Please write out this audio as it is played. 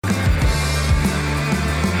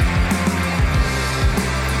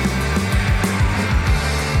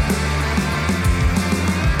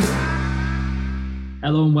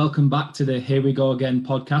Hello and welcome back to the Here We Go Again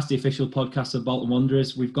podcast, the official podcast of Bolton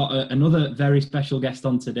Wanderers. We've got another very special guest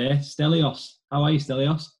on today, Stelios. How are you,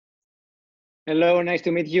 Stelios? Hello, nice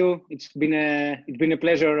to meet you. It's been a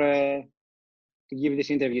pleasure to give this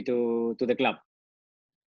interview to the club.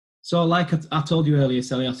 So, like I told you earlier,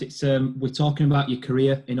 Stelios, it's we're talking about your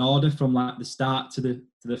career in order from like the start to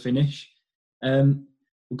the finish. We'll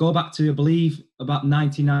go back to, I believe, about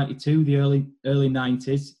 1992, the early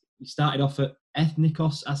 90s. You started off at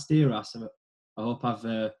Ethnikos Asteras. I hope I've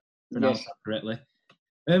pronounced that correctly.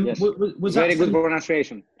 Yes. Was Very that good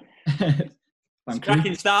pronunciation. Thank It's a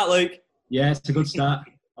cracking start, Luke. Yeah, it's a good start.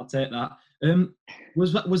 I'll take that.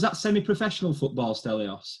 Was that semi-professional football,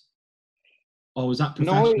 Stelios? Or was that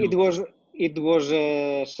professional? No, it was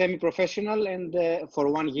semi-professional and for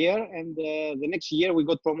 1 year, and the next year we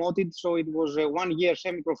got promoted, so it was 1 year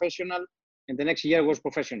semi-professional, and the next year was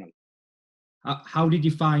professional. How did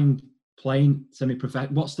you find playing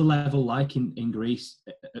semi-professional? What's the level like in Greece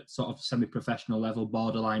at sort of semi-professional level,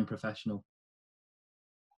 borderline professional?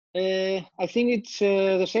 I think it's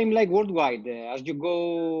the same like worldwide. As you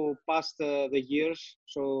go past the years,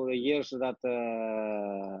 so the years that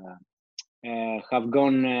have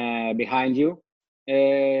gone behind you,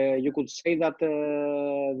 you could say that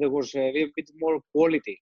there was a little bit more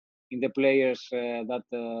quality in the players that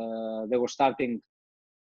they were starting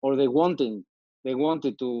or they wanted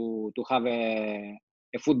to have a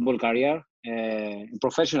football career, a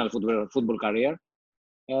professional football career.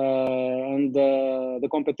 And the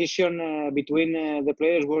competition between the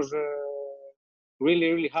players was really,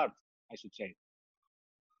 really hard, I should say.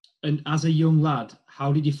 And as a young lad,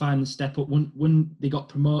 how did you find the step up when they got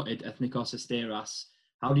promoted, Ethnikos Asteras?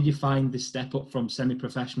 How did you find the step up from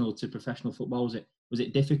semi-professional to professional football? Was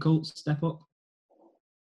it difficult step up?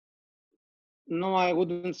 No, I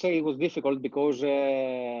wouldn't say it was difficult because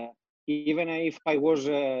even if I was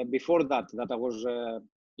before that I was a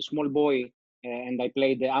small boy and I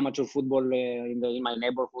played amateur football in my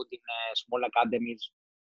neighborhood in small academies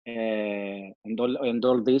and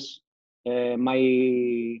all this.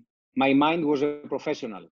 My mind was a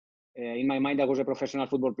professional. In my mind, I was a professional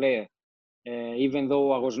football player, even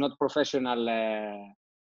though I was not professional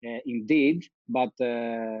indeed. But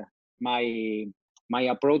my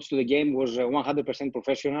approach to the game was 100%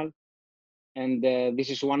 professional, and this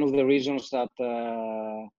is one of the reasons that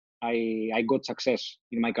I got success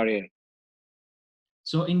in my career.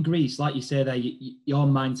 So in Greece, like you say there, your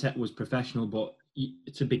mindset was professional, but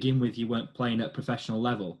to begin with, you weren't playing at professional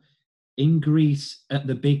level. In Greece, at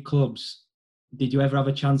the big clubs, did you ever have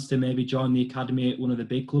a chance to maybe join the academy at one of the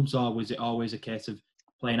big clubs, or was it always a case of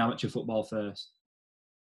playing amateur football first?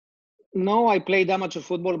 No, I played amateur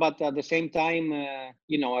football, but at the same time,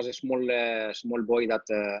 as a small boy that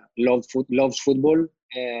loves football,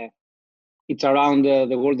 it's around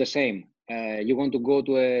the world the same. You want to go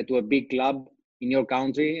to a big club in your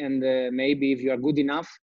country, and maybe if you are good enough,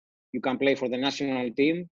 you can play for the national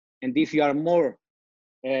team. And if you are more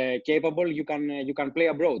capable, you can play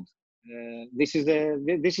abroad. This is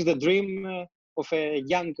the dream of a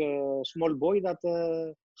young small boy that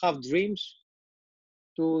have dreams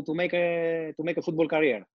to make a football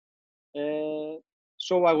career.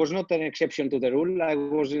 So I was not an exception to the rule. I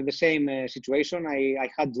was in the same situation. I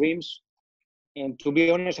had dreams, and to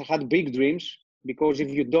be honest, I had big dreams, because if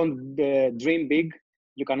you don't dream big,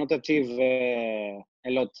 you cannot achieve a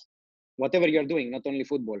lot. Whatever you're doing, not only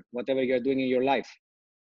football, whatever you're doing in your life,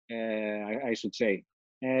 I should say.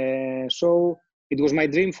 So it was my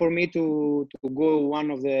dream for me to go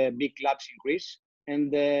one of the big clubs in Greece,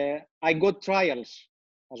 and I got trials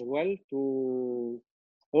as well to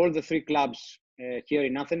all the three clubs here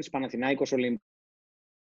in Athens: Panathinaikos,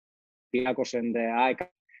 Olympiakos, and AEK.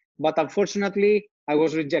 But unfortunately, I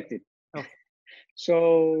was rejected. Oh.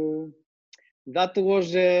 So that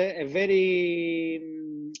was a very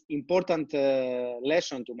important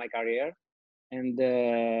lesson to my career, and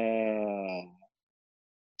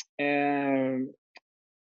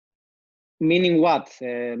meaning what?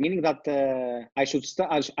 Meaning that I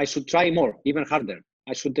should try more, even harder.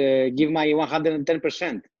 I should give my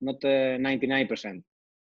 110%, not 99%,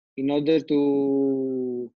 in order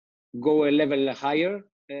to go a level higher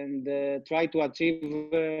and try to achieve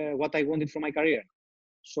what I wanted from my career.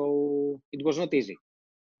 So it was not easy.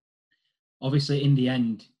 Obviously, in the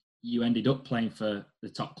end, you ended up playing for the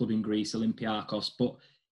top club in Greece, Olympiakos, but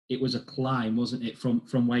it was a climb, wasn't it,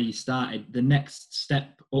 from where you started? The next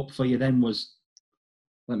step up for you then was,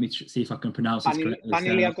 let me see if I can pronounce this correctly.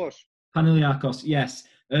 Panathinaikos. Panathinaikos, yes.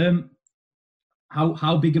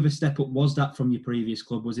 How big of a step up was that from your previous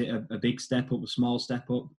club? Was it a big step up, a small step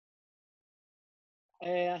up?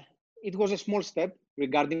 it was a small step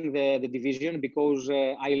regarding the division because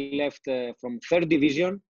I left from third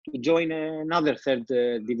division to join another third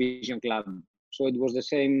division club. So it was the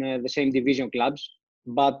same division clubs,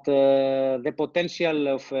 but the potential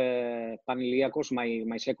of Paniliakos,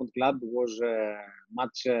 my second club, was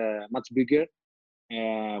much bigger,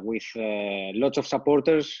 with lots of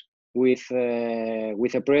supporters, with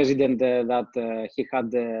a president that he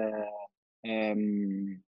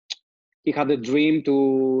had a dream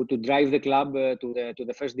to drive the club to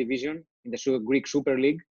the first division in the Greek Super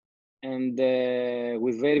League, and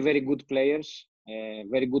with very good players,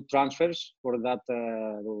 very good transfers for that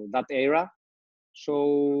era.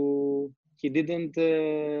 So he didn't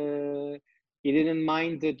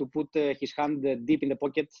mind to put his hand deep in the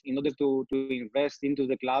pocket in order to invest into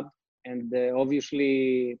the club, and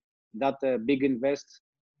obviously that big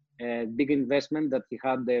investment that he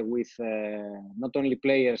had with not only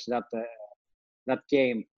players that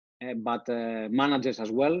came, but managers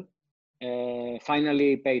as well,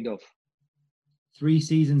 finally paid off. 3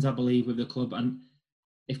 seasons, I believe, with the club, and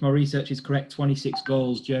if my research is correct, 26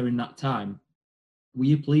 goals during that time. Were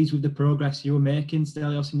you pleased with the progress you were making,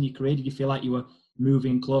 Stelios, in your career? Did you feel like you were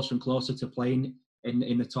moving closer and closer to playing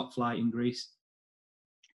in the top flight in Greece?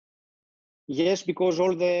 Yes, because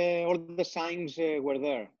all the signs were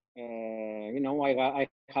there. I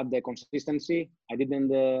had the consistency. I didn't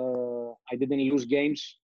lose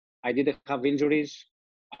games. I didn't have injuries.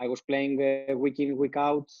 I was playing week in, week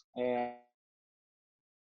out. I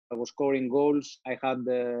was scoring goals. I had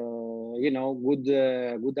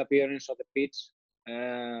good appearance on the pitch,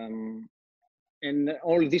 and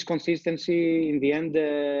all this consistency in the end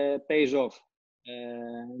pays off.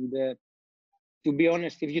 To be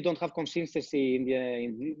honest, if you don't have consistency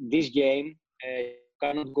in this game, you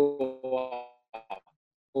cannot go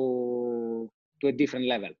to a different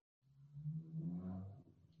level.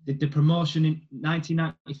 Did the promotion in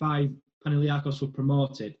 1995, Paniliakos were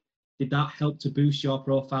promoted? Did that help to boost your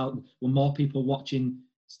profile? Were more people watching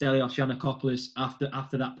Stelios Giannakopoulos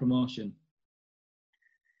after that promotion?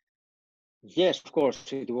 Yes, of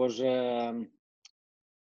course. It was a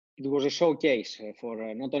showcase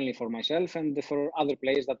for not only for myself and for other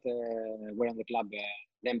players that were in the club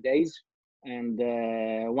them days. And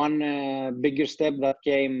one bigger step that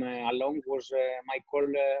came along was my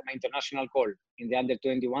international call in the under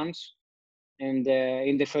 21s, and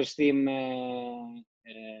in the first team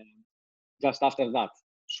just after that.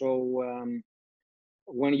 So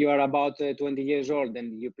when you are about 20 years old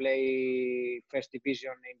and you play first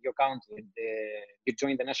division in your country, and you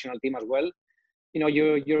join the national team as well,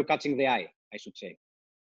 you're catching the eye, I should say.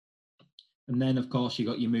 And then, of course, you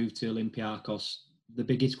got your move to Olympiakos, the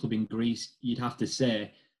biggest club in Greece, you'd have to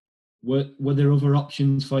say. Were there other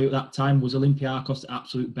options for you at that time? Was Olympiakos the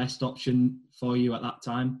absolute best option for you at that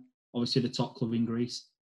time? Obviously, the top club in Greece.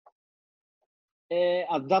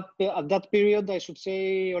 At that period, I should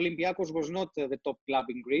say Olympiakos was not the top club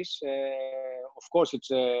in Greece. Of course, it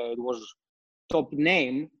was top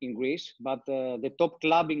name in Greece, but the top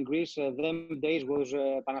club in Greece them days was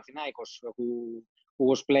Panathinaikos, who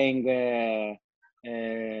was playing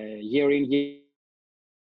year in,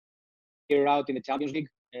 year out in the Champions League,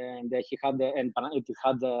 and it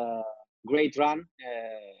had a great run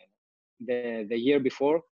the year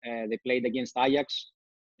before. They played against Ajax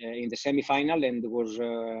in the semi-final, and was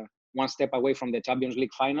one step away from the Champions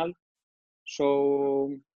League final.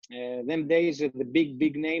 So them days, the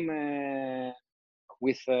big name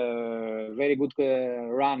with a very good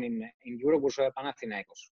run in Europe was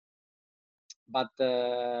Panathinaikos. But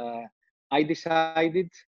I decided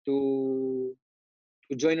to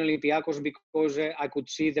join Olympiakos because I could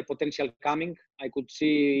see the potential coming. I could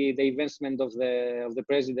see the investment of the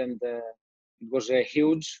president. It was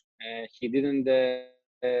huge. He didn't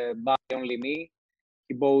buy only me.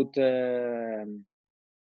 He bought Predrag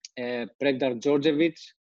Djordjevic,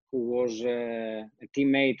 who was a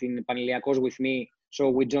teammate in Paniliakos with me. So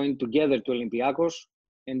we joined together to Olympiakos,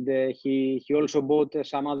 and he also bought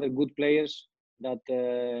some other good players that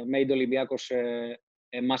made Olympiakos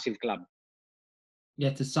a massive club.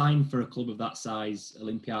 Yeah, to sign for a club of that size,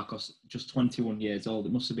 Olympiakos, just 21 years old,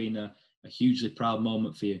 it must have been a hugely proud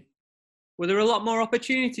moment for you. Were there a lot more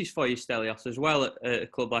opportunities for you, Stelios, as well at a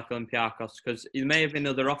club like Olympiakos? Because there may have been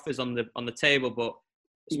other offers on the table, but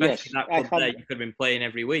especially that club there, you could have been playing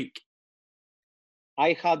every week.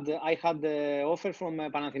 I had the offer from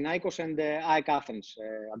Panathinaikos and AEK Athens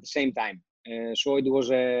at the same time. So it was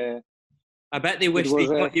I bet they wished they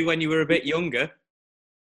got you when you were a bit younger.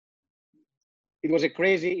 it was a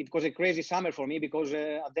crazy summer for me because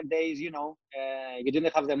at them days, you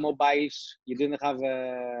didn't have the mobiles, you didn't have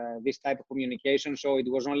this type of communication, so it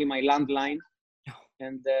was only my landline,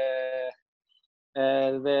 and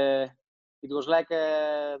it was like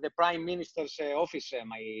the prime minister's office,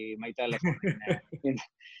 my telephone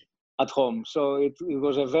at home. So it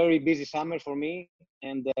was a very busy summer for me,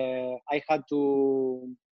 and I had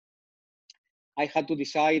to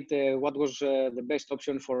decide what was the best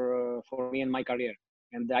option for me and my career,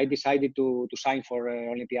 and I decided to sign for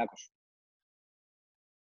Olympiacos.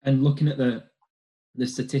 And looking at the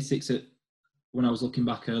statistics when I was looking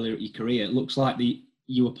back earlier at your career, it looks like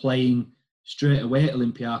you were playing straight away at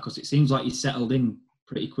Olympiacos. It seems like you settled in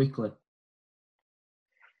pretty quickly.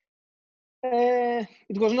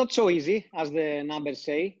 It was not so easy as the numbers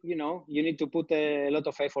say. You need to put a lot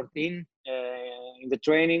of effort in the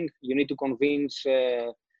training. You need to convince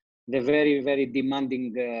the very, very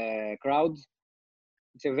demanding crowd.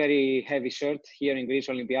 It's a very heavy shirt here in Greece,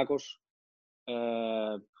 Olympiacos.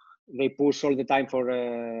 They push all the time for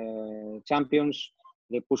champions.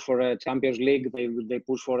 They push for Champions League. They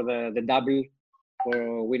push for the double,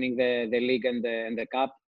 for winning the league and the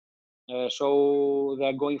cup. So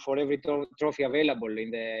they're going for every trophy available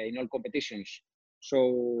in all competitions.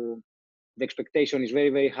 So the expectation is very,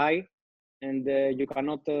 very high, and you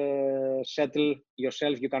cannot settle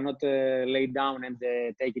yourself. You cannot lay down and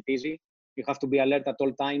take it easy. You have to be alert at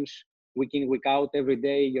all times, week in, week out, every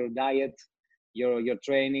day. Your diet, your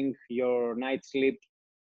training, your night sleep,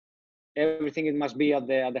 everything, it must be at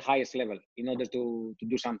the highest level in order to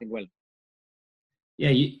do something well.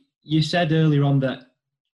 Yeah, you said earlier on that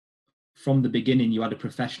from the beginning you had a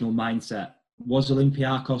professional mindset. Was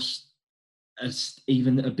Olympiacos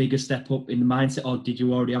even a bigger step up in the mindset, or did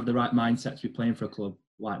you already have the right mindset to be playing for a club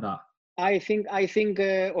like that? I think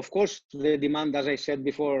of course the demand, as I said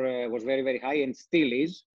before, was very, very high and still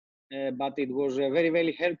is, but it was very,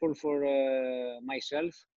 very helpful for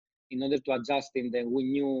myself in order to adjust in the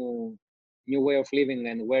new way of living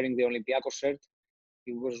and wearing the Olympiacos shirt.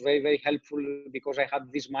 It was very, very helpful because I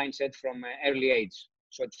had this mindset from early age.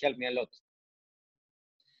 So it helped me a lot.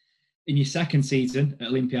 In your second season at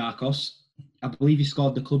Olympiacos, I believe you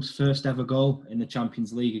scored the club's first ever goal in the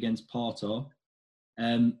Champions League against Porto.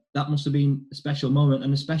 That must have been a special moment,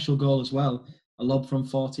 and a special goal as well, a lob from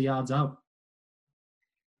 40 yards out.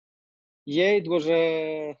 Yeah, it was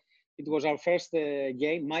our first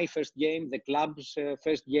game, my first game, the club's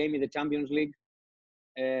first game in the Champions League.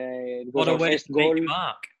 It was our first goal.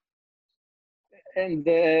 Mark. And,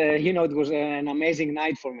 it was an amazing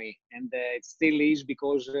night for me. And it still is,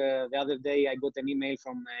 because the other day I got an email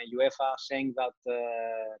from UEFA saying that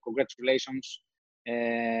congratulations,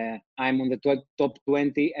 I'm on the top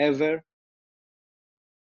 20 ever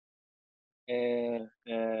in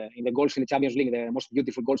the goals in the Champions League, the most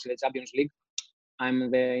beautiful goals in the Champions League. I'm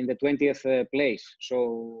in the 20th place.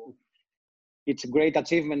 So it's a great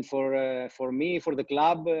achievement for me, for the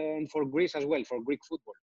club, and for Greece as well, for Greek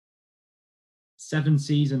football. 7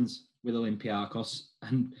 seasons with Olympiacos,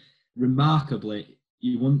 and remarkably,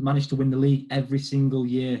 you managed to win the league every single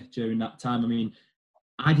year during that time. I mean,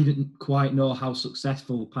 I didn't quite know how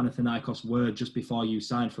successful Panathinaikos were just before you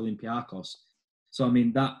signed for Olympiacos. So, I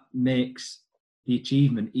mean, that makes the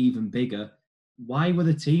achievement even bigger. Why were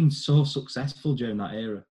the teams so successful during that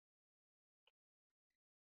era?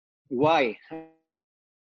 Why?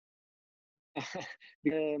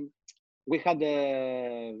 We had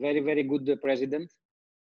a very, very good president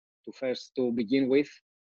to begin with,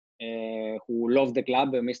 who loved the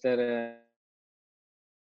club, Mr.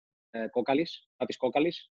 Kokkalis, Papis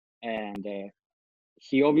Kokkalis, and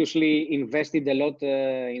he obviously invested a lot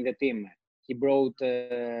in the team. He brought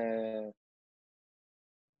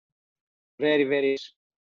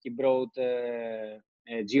he brought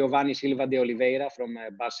Giovanni Silva de Oliveira from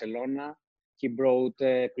Barcelona. He brought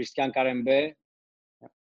Christian Karembeu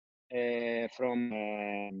from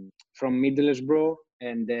Middlesbrough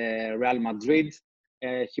and Real Madrid.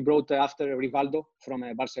 He brought after Rivaldo from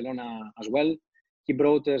Barcelona as well. He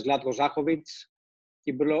brought Zlatko Zahovic.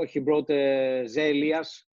 He brought Zé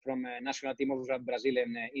Elias from national team of Brazil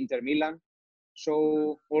and Inter Milan.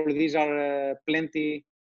 So all these are plenty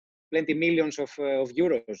millions of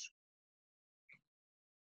euros.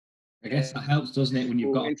 I guess that helps, doesn't it, when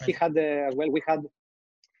you've got... And he had as well,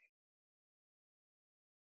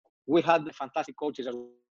 we had fantastic coaches as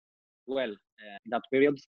well in that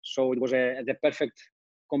period. So it was the perfect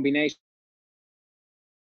combination,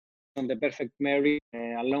 the perfect marriage,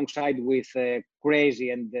 alongside with crazy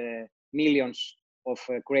and millions of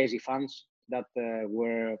crazy fans that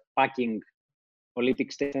were packing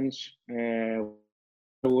Olympic stations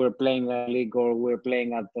we're playing a league or we're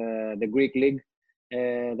playing at the Greek league.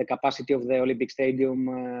 The capacity of the Olympic Stadium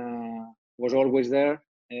was always there.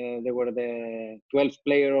 They were the 12th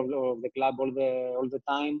player of the club all the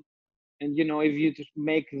time. And if you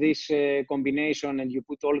make this combination and you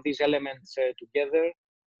put all these elements together,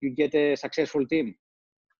 you get a successful team.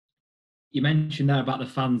 You mentioned there about the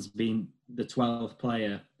fans being the 12th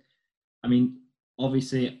player. I mean,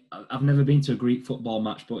 obviously, I've never been to a Greek football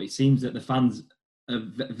match, but it seems that the fans are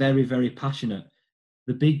very, very passionate.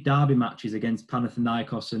 The big derby matches against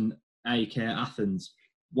Panathinaikos and AEK Athens,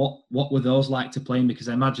 what were those like to play in? Because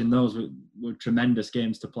I imagine those were tremendous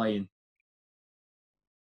games to play in.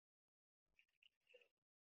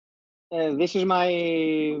 This is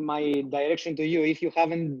my direction to you. If you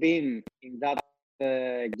haven't been in that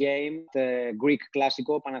game, the Greek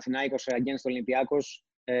Classico, Panathinaikos against Olympiakos,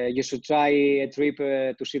 you should try a trip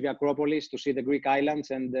to see the Acropolis, to see the Greek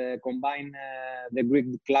islands, and combine the Greek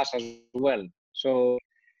class as well. So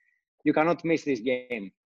you cannot miss this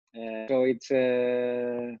game. So it's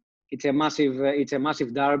a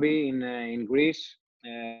massive derby in Greece.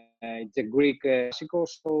 It's a Greek Classico,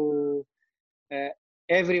 so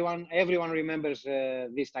everyone remembers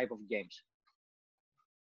this type of games.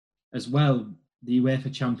 As well, the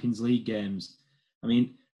UEFA Champions League games. I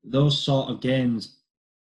mean, those sort of games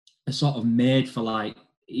are sort of made for like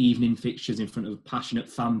evening fixtures in front of a passionate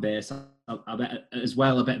fan base. I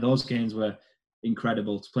bet those games were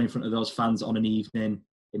incredible. To play in front of those fans on an evening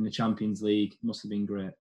in the Champions League must have been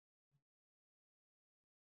great.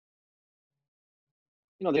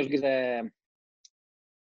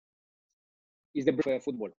 Is the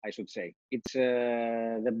football, I should say. It's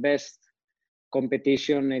the best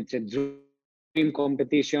competition. It's a dream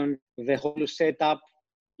competition. The whole setup,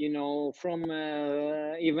 from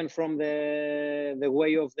even from the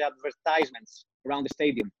way of the advertisements around the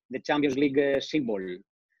stadium, the Champions League symbol,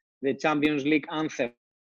 the Champions League anthem.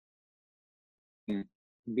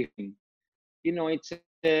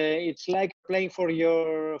 It's like playing for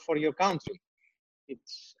your country.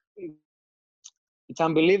 It's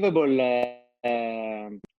unbelievable,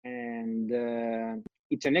 and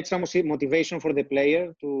it's an extra motivation for the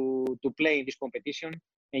player to play in this competition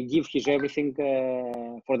and give his everything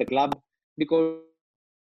for the club, because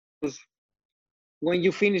when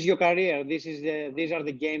you finish your career, these are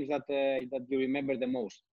the games that you remember the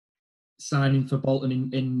most. Signing for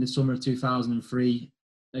Bolton in the summer of 2003.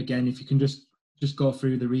 Again, if you can just go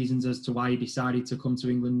through the reasons as to why you decided to come to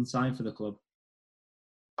England and sign for the club.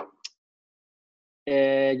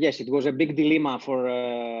 Yes, it was a big dilemma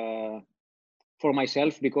for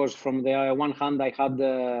myself, because from the one hand I had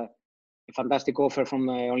a fantastic offer from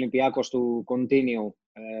Olympiakos to continue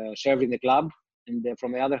serving the club, and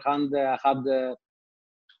from the other hand I had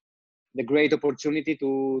the great opportunity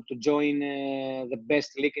to join the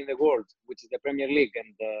best league in the world, which is the Premier League,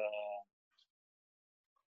 and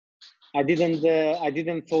I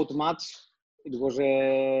didn't thought much. It was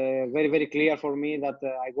very, very clear for me that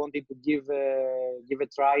I wanted to give a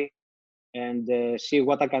try and see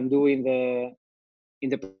what I can do in the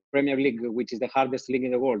Premier League, which is the hardest league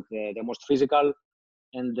in the world, the most physical,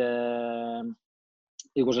 and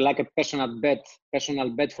it was like a personal bet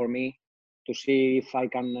for me to see if I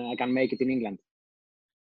can make it in England.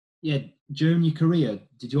 Yeah, during your career,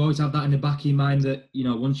 did you always have that in the back of your mind that,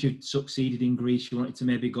 once you'd succeeded in Greece, you wanted to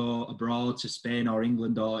maybe go abroad to Spain or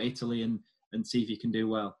England or Italy and see if you can do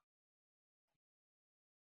well?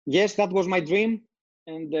 Yes, that was my dream,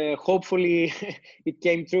 and hopefully it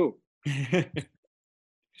came true.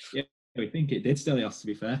 Yeah, I think it did, Stelios, to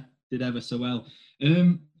be fair. Did ever so well.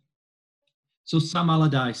 So Sam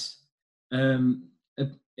Allardyce, a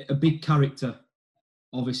big character,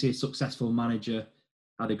 obviously a successful manager,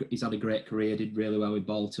 he's had a great career, did really well with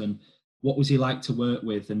Bolton. What was he like to work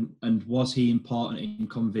with, and was he important in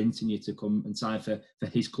convincing you to come and sign for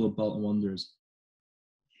his club, Bolton Wanderers?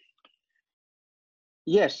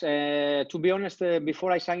 Yes, to be honest,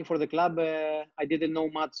 before I signed for the club, I didn't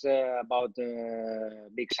know much about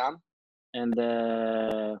Big Sam, and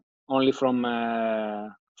only from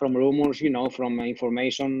rumors, from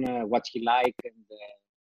information, what he liked and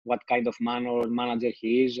what kind of man or manager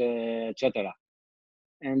he is, etc.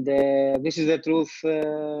 And this is the truth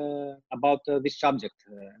about this subject.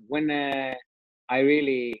 When I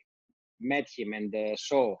really met him and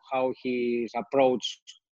saw how his approach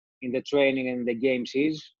in the training and the games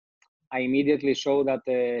is, I immediately saw that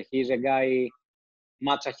he's a guy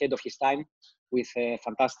much ahead of his time, with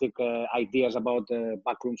fantastic ideas about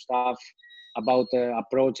backroom stuff, about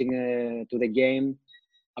approaching to the game,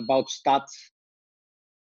 about stats,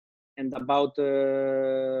 and about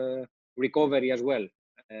recovery as well.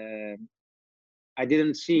 I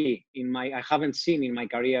haven't seen in my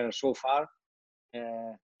career so far.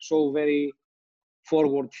 So very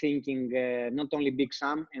forward thinking, not only Big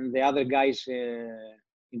Sam and the other guys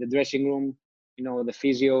in the dressing room, the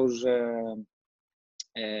physios,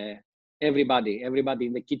 everybody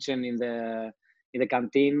in the kitchen, in the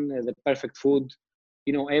canteen, the perfect food.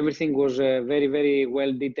 Everything was very, very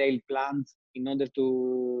well detailed planned in order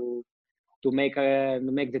to make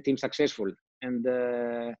the team successful. And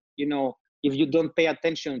if you don't pay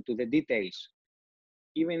attention to the details,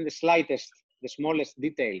 even the smallest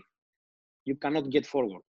detail, you cannot get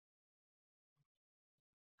forward.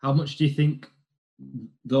 How much do you think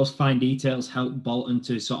those fine details help Bolton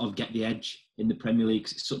to sort of get the edge in the Premier League?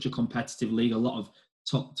 It's such a competitive league, a lot of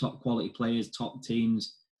top quality players, top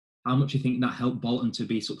teams. How much do you think that helped Bolton to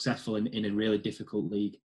be successful in a really difficult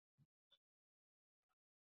league?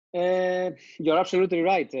 You're absolutely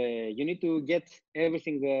right. You need to get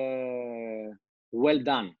everything well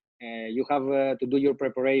done. You have to do your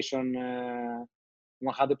preparation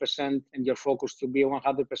 100% and your focus to be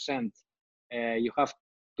 100%. You have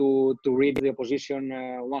to read the opposition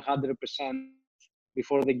 100%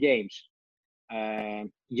 before the games.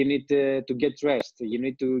 You need to get rest. You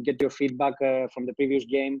need to get your feedback from the previous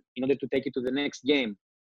game in order to take it to the next game.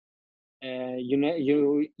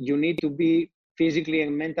 You need to be physically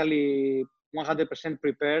and mentally 100%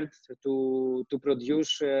 prepared to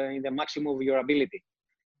produce in the maximum of your ability.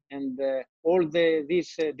 And all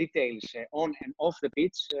these details on and off the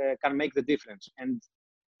pitch can make the difference. And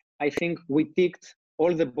I think we ticked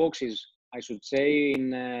all the boxes, I should say, in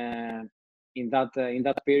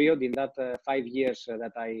that period, in that 5 years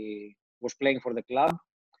that I was playing for the club.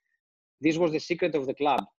 This was the secret of the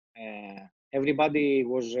club. Everybody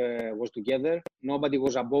was together. Nobody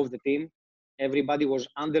was above the team. Everybody was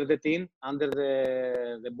under the team, under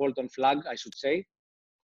the Bolton flag, I should say.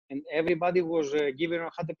 And everybody was giving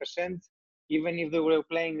 100%, even if they were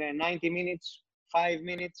playing 90 minutes, 5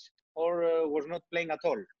 minutes, or was not playing at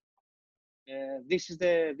all. This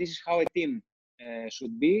is how a team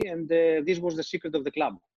should be, and this was the secret of the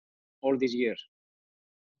club all these years.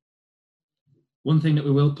 One thing that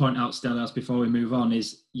we will point out, Stelios, before we move on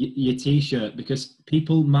is your T-shirt, because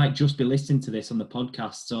people might just be listening to this on the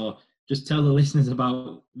podcast. So just tell the listeners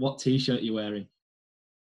about what T-shirt you're wearing.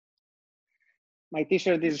 My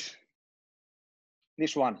T-shirt is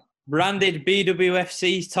this one. Branded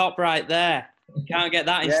BWFC's top right there. Can't get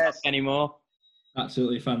that in stock anymore.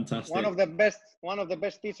 Absolutely fantastic. One of the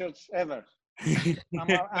best T-shirts ever.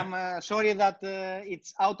 I'm sorry that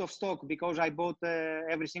it's out of stock because I bought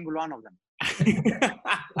every single one of them.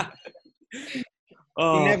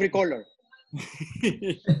 In every color.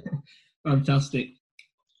 Fantastic.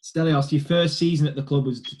 Stelios, your first season at the club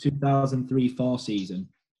was the 2003-04 season.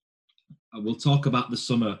 We'll talk about the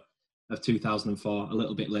summer of 2004 a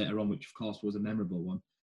little bit later on, which of course was a memorable one.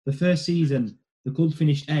 The first season, the club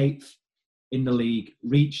finished 8th in the league,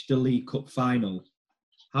 reached the League Cup final.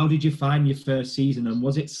 How did you find your first season, and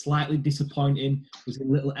was it slightly disappointing? Was it a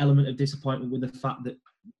little element of disappointment with the fact that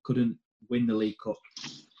you couldn't win the League Cup?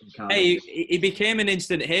 Hey, he became an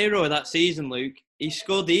instant hero that season, Luke. He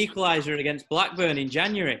scored the equaliser against Blackburn in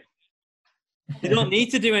January. You don't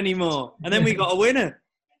need to do any more. And then we got a winner.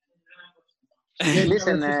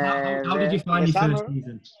 Listen, how did you find your first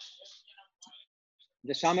season?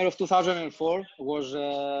 The summer of 2004 was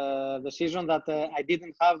the season that I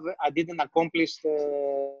didn't accomplish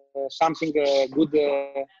something good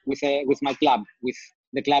with my club, with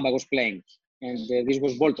the club I was playing, and this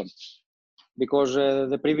was Bolton, because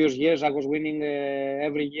the previous years I was winning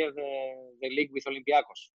every year the league with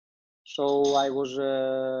Olympiacos. So I was,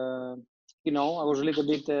 I was a little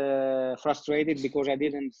bit frustrated because I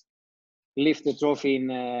didn't lift the trophy in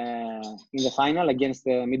the final against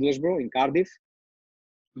Middlesbrough in Cardiff.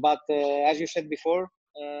 But as you said before,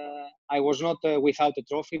 I was not without a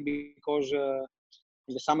trophy because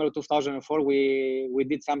in the summer of 2004 we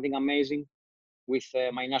did something amazing with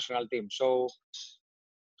my national team. So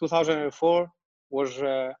 2004 was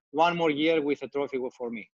one more year with a trophy for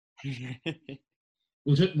me.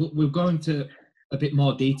 We'll go into a bit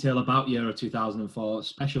more detail about Euro 2004,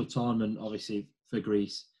 special tournament obviously for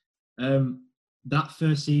Greece. That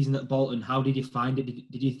first season at Bolton, how did you find it?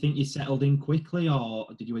 Did you think you settled in quickly, or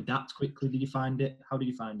did you adapt quickly? Did you find it? How did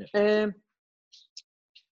you find it?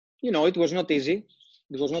 It was not easy.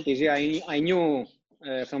 It was not easy. I knew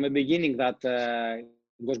from the beginning that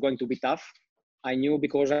it was going to be tough. I knew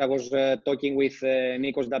because I was talking with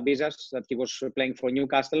Nikos Dabizas that he was playing for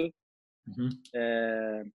Newcastle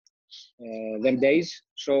them days.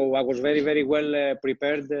 So I was very, very well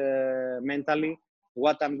prepared mentally.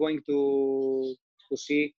 What I'm going to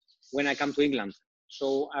see when I come to England.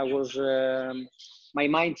 So I was, my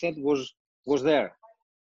mindset was there.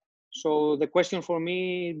 So the question for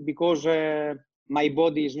me, because my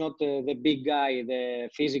body is not the big guy, the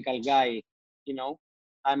physical guy, you know,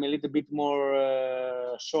 I'm a little bit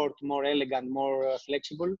more short, more elegant, more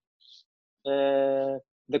flexible.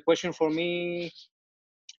 The question for me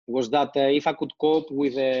was that if I could cope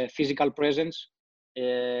with the physical presence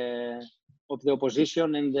of the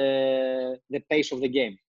opposition and the pace of the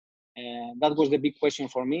game. That was the big question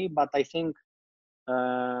for me. But I think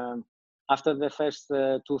after the first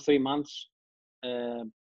 2-3 months,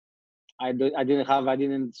 I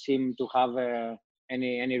didn't seem to have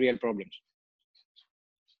any real problems.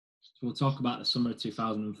 We'll talk about the summer of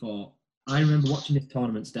 2004. I remember watching this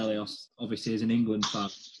tournament, Stelios, obviously as an England fan,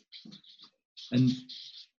 and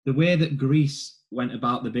the way that Greece went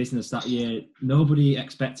about the business that year, nobody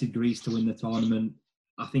expected Greece to win the tournament.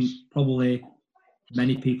 I think probably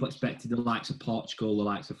many people expected the likes of Portugal, the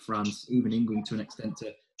likes of France, even England to an extent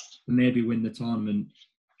to maybe win the tournament.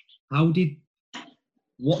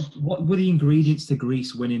 What were the ingredients to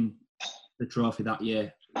Greece winning the trophy that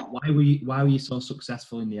year? Why were you so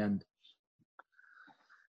successful in the end?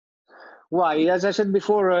 Why? As I said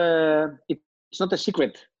before, it's not a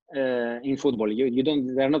secret in football. You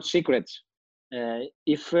don't. There are not secrets.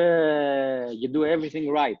 If you do everything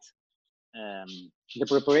right, the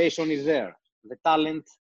preparation is there, the talent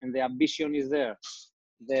and the ambition is there,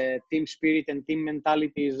 the team spirit and team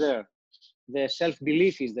mentality is there, the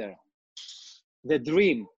self-belief is there, the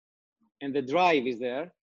dream and the drive is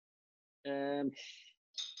there.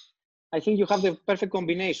 I think you have the perfect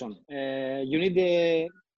combination. You need a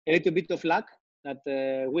little bit of luck that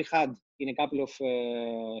we had in a couple of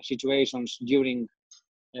situations during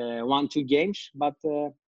 1-2 games. But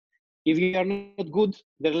if you are not good,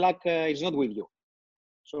 the luck is not with you.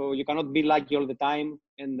 So you cannot be lucky all the time,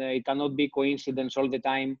 and it cannot be coincidence all the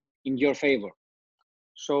time in your favor.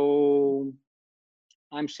 So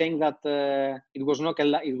I'm saying that it was not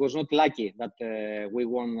lucky that we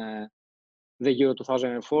won the Euro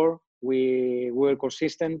 2004. We were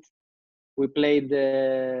consistent. We played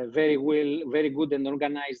very well, very good and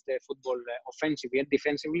organized football offensively and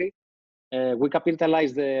defensively. We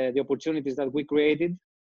capitalized the opportunities that we created,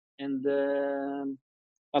 and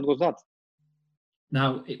that was that.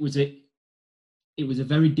 Now it was a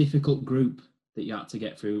very difficult group that you had to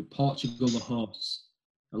get through. Portugal, the hosts,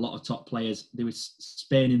 a lot of top players. There was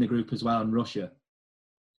Spain in the group as well, and Russia.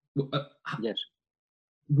 Yes.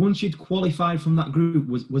 Once you'd qualified from that group,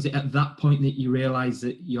 was it at that point that you realised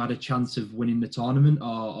that you had a chance of winning the tournament,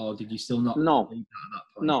 or did you still not believe that at that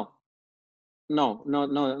point?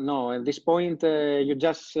 No. At this point, you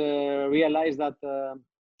just realize that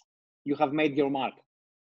you have made your mark,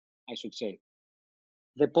 I should say.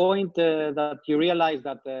 The point that you realize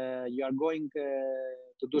that you are going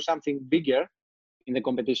to do something bigger in the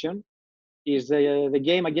competition is the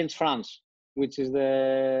game against France, which is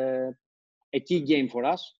a key game for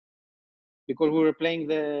us, because we were playing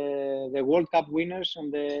the World Cup winners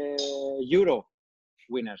and the Euro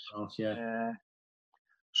winners. Oh, yeah.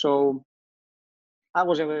 So that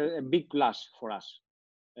was a big plus for us.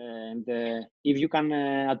 And if you can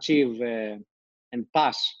achieve and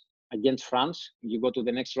pass against France, you go to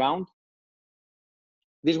the next round.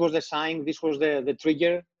 This was the sign, this was the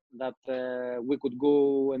trigger that we could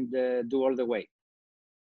go and do all the way.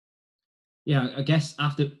 Yeah, I guess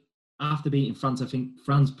after beating France, I think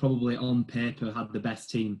France probably on paper had the best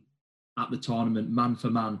team at the tournament, man for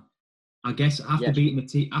man. I guess after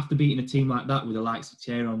beating a team like that with the likes of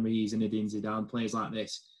Thierry Henry, Zinedine Zidane, players like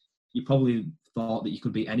this, you probably thought that you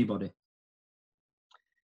could beat anybody.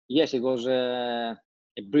 Yes, it was a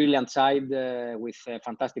brilliant side with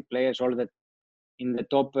fantastic players, all that in the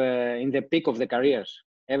top, in the peak of the careers,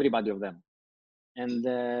 everybody of them. And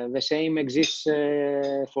the same exists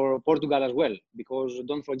for Portugal as well, because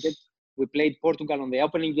don't forget, we played Portugal on the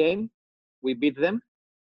opening game, we beat them,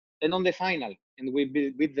 and on the final, and we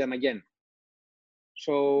beat them again.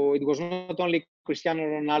 So it was not only Cristiano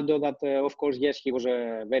Ronaldo that, of course, yes, he was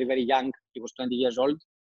very, very young, he was 20 years old,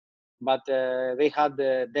 but they had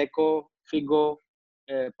Deco, Figo,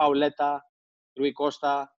 Pauleta, Rui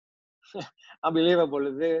Costa,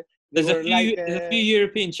 unbelievable. There's a few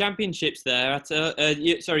European championships there.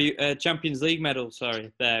 Champions League medals.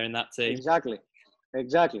 Sorry, there in that team.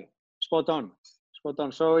 Exactly. Spot on.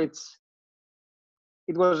 So it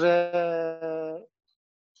was.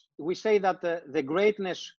 We say that the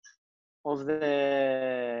greatness of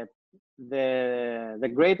the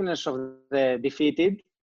greatness of the defeated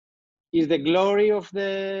is the glory of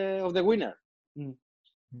the winner.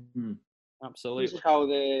 Mm. Absolutely. This is how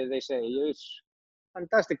they say.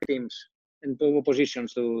 fantastic teams and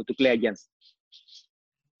oppositions to play against.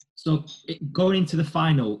 So going into the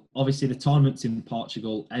final, obviously the tournament's in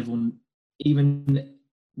Portugal. Everyone, even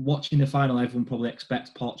watching the final, everyone probably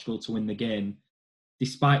expects Portugal to win the game,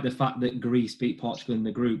 despite the fact that Greece beat Portugal in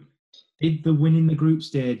the group. Did the win in the group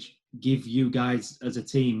stage give you guys as a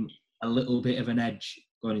team a little bit of an edge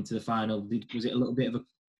going into the final? Was it a little bit of a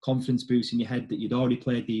confidence boost in your head that you'd already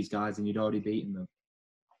played these guys and you'd already beaten them?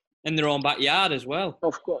 In their own backyard as well.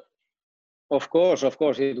 Of course.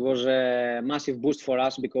 It was a massive boost for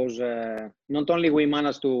us because not only we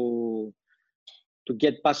managed to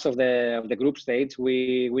get past of the group stage,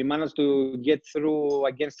 we managed to get through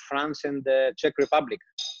against France and the Czech Republic.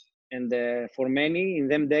 And for many in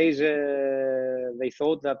them days, they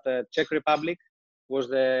thought that the Czech Republic was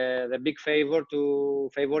the big favorite to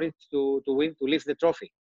win, to lift the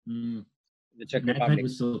trophy. The Czech Republic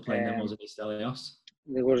was still playing them, wasn't he, Stelios?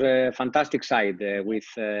 There was a fantastic side with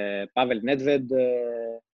Pavel Nedved,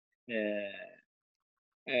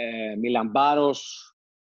 Milan Baros,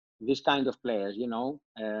 this kind of players, you know.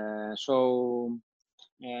 So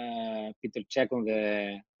Peter Cech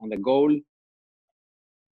on the goal.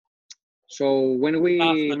 So when we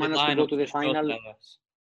managed to go to the final,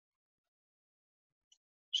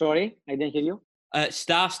 sorry, I didn't hear you.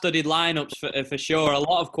 Star-studded lineups for sure. A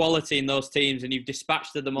lot of quality in those teams, and you've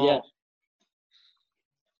dispatched them all.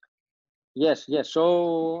 Yes.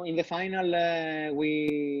 So in the final,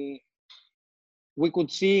 we could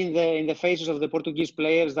see in the faces of the Portuguese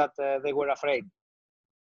players that they were afraid.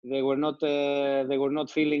 They were not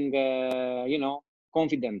feeling,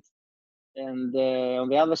 confident. And on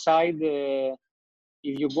the other side, if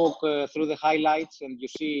you go through the highlights and you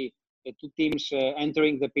see the two teams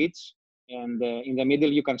entering the pitch, and in the middle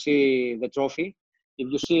you can see the trophy. If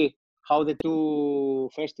you see how the two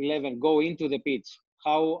first 11 go into the pitch,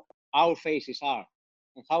 how our faces are,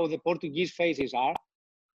 and how the Portuguese faces are,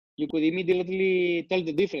 you could immediately tell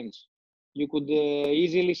the difference. You could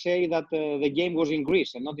easily say that the game was in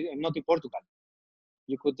Greece and not in Portugal.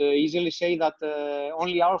 You could easily say that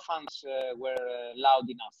only our fans were loud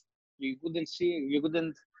enough. You couldn't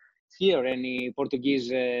hear any Portuguese,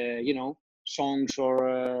 songs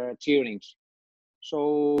or cheerings.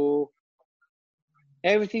 So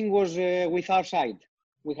everything was with our side.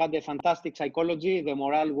 We had a fantastic psychology. The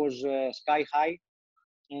morale was sky high,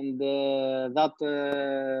 and that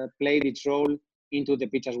played its role into the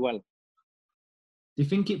pitch as well. Do you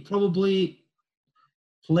think it probably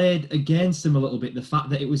played against them a little bit, the fact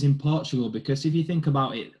that it was in Portugal? Because if you think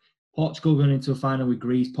about it, Portugal going into a final with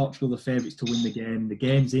Greece, Portugal the favourites to win the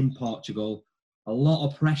game's in Portugal, a lot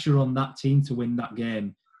of pressure on that team to win that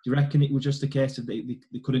game. Do you reckon it was just a case of they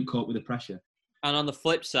couldn't cope with the pressure? And on the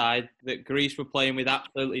flip side, that Greece were playing with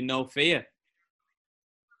absolutely no fear.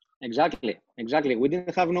 Exactly. We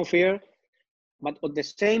didn't have no fear, but at the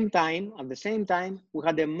same time, we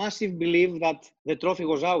had a massive belief that the trophy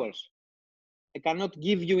was ours. I cannot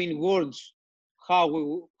give you in words how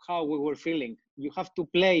we were feeling. You have to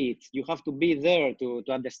play it. You have to be there to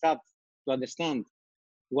understand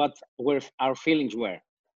what our feelings were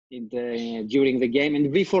during the game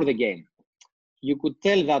and before the game. You could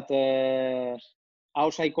tell that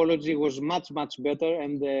our psychology was much better,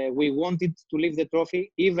 and we wanted to lift the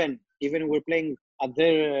trophy. Even we're playing at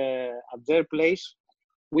their place,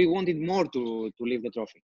 we wanted more to lift the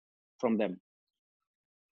trophy from them.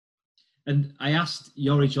 And I asked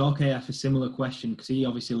Yori Djorkaeff a similar question, because he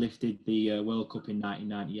obviously lifted the World Cup in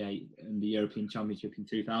 1998 and the European Championship in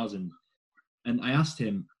 2000. And I asked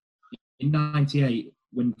him, in 98,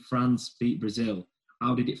 when France beat Brazil,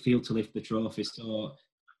 how did it feel to lift the trophy? So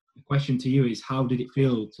the question to you is, how did it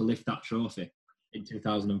feel to lift that trophy in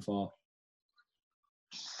 2004?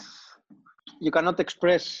 You cannot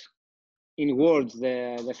express in words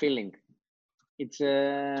the feeling. It's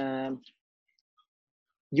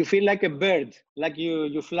you feel like a bird, like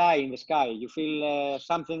you fly in the sky. You feel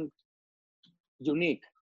something unique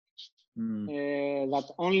that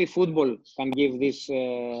only football can give this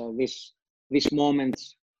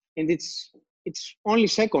moments, and it's only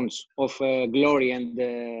seconds of glory and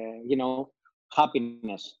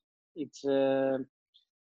happiness. It's you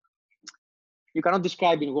cannot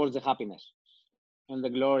describe in words the happiness and the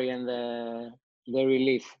glory and the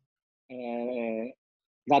relief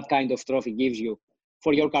that kind of trophy gives you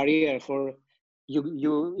for your career. For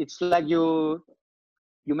you it's like you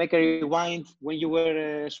make a rewind when you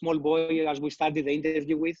were a small boy, as we started the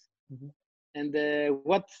interview with. And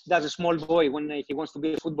what does a small boy, when he wants to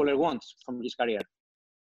be a footballer, wants from his career?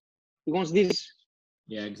 He wants this.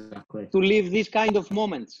 Yeah, exactly. To live these kind of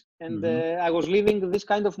moments. And I was living this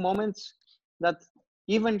kind of moments that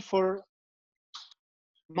even for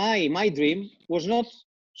my dream was not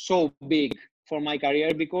so big for my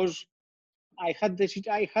career because I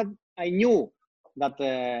knew that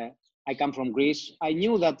I come from Greece. I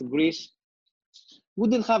knew that Greece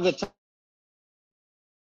wouldn't have the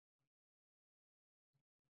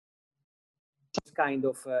kind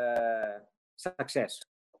of success.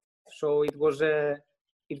 So it was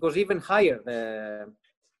even higher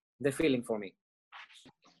the feeling for me.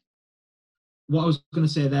 What I was going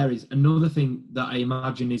to say there is another thing that I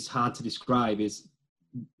imagine is hard to describe is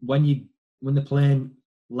when the plane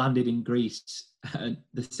landed in Greece,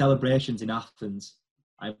 the celebrations in Athens.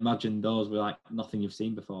 I imagine those were like nothing you've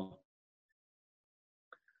seen before.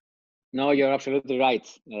 No, you're absolutely right.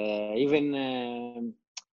 Even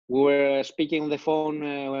we were speaking on the phone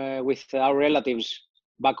with our relatives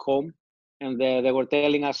back home, and they were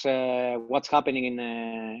telling us what's happening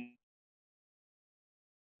in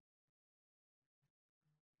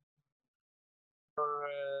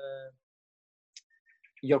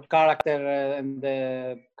your character and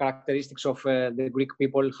the characteristics of the Greek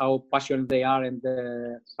people, how passionate they are, and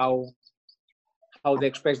how they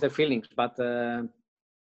express their feelings. But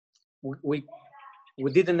we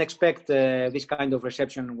didn't expect this kind of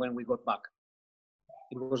reception when we got back.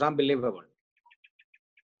 It was unbelievable.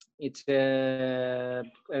 It's a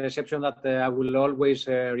reception that I will always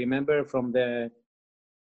remember from the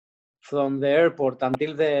airport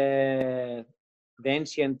until the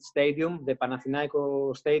ancient stadium, the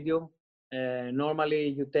Panathinaiko Stadium. Normally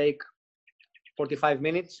you take 45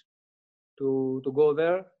 minutes to go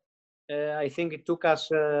there. I think it took us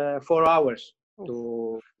 4 hours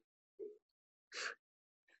to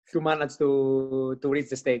manage to reach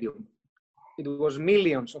the stadium. It was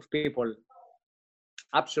millions of people,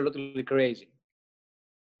 absolutely crazy.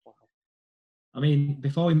 I mean,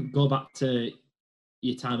 before we go back to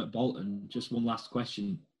your time at Bolton, just one last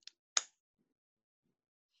question.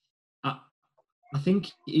 I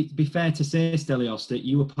think it'd be fair to say, Stelios, that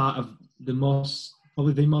you were part of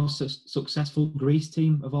probably the most successful Greece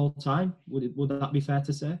team of all time. Would that be fair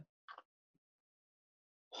to say?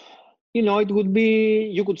 You know, it would be,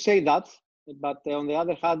 you could say that, but on the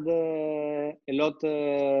other hand, a lot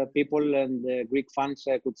people and Greek fans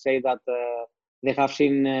could say that they have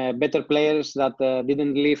seen better players that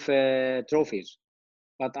didn't lift trophies.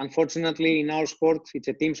 But unfortunately, in our sport, it's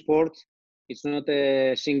a team sport. It's not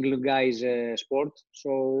a single guy's sport.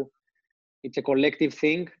 So it's a collective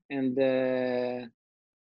thing. And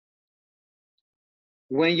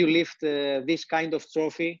when you lift this kind of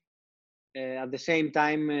trophy, at the same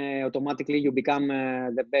time, automatically you become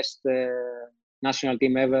the best national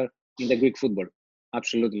team ever in the Greek football.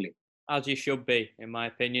 Absolutely. As you should be, in my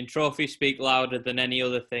opinion. Trophies speak louder than any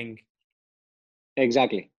other thing.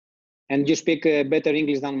 Exactly. And you speak better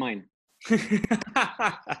English than mine.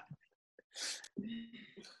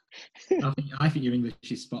 I think your English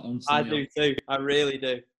is spot on. I do too. I really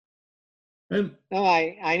do. No,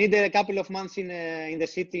 I need a couple of months in the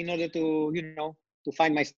city in order to, to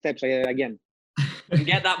find my steps again. And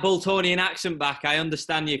get that Boltonian accent back. I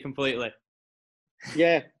understand you completely.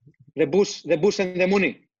 Yeah, the bus and the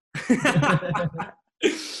money.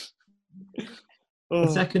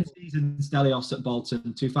 The second season, Stelios at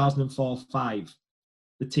Bolton, 2004-05,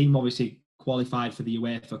 the team obviously qualified for the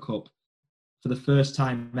UEFA Cup for the first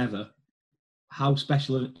time ever. How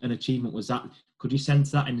special an achievement was that? Could you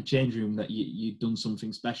sense that in the change room that you'd done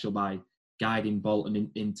something special by guiding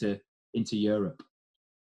Bolton into Europe?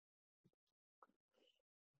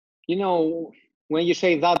 You know, when you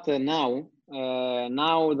say that now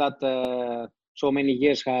that so many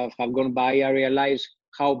years have gone by, I realize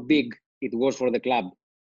how big it was for the club.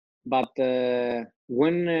 But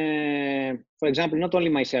when, for example, not only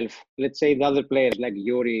myself, let's say the other players like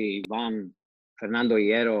Yuri, Ivan, Fernando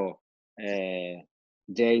Hierro,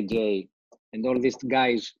 JJ, and all these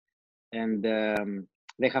guys, and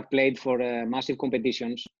they have played for massive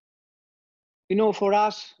competitions. You know, for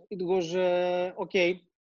us, it was okay.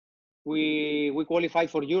 We qualified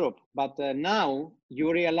for Europe, but now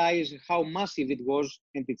you realize how massive it was,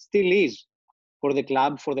 and it still is, for the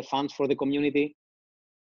club, for the fans, for the community,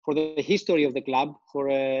 for the history of the club, for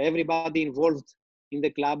everybody involved in the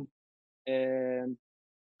club,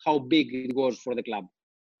 how big it was for the club.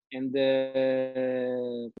 And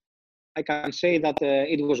I can say that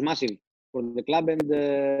it was massive for the club, and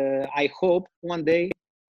I hope one day,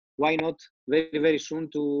 why not very, very soon,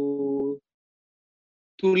 to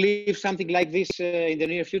leave something like this in the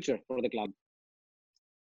near future for the club.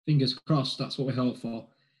 Fingers crossed, that's what we hope for.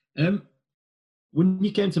 When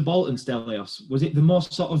you came to Bolton, Stelios, was it the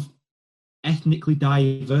most sort of ethnically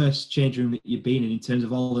diverse change room that you've been in terms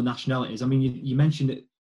of all the nationalities? I mean, you mentioned it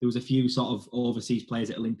there was a few sort of overseas players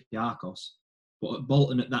at Olympiacos, but at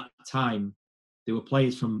Bolton at that time, there were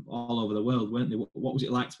players from all over the world, weren't there? What was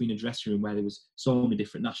it like to be in a dressing room where there was so many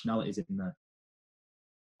different nationalities in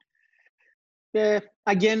there?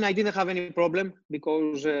 Again, I didn't have any problem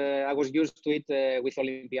because I was used to it with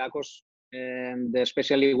Olympiacos. And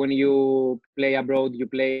especially when you play abroad, you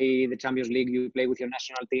play the Champions League, you play with your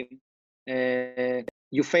national team.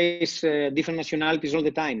 You face different nationalities all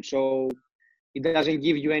the time. So it doesn't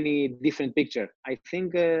give you any different picture. I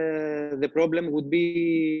think the problem would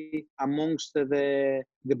be amongst the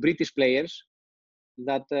British players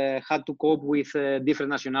that had to cope with different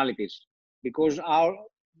nationalities, because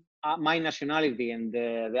my nationality and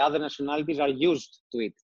the other nationalities are used to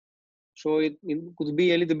it. So it could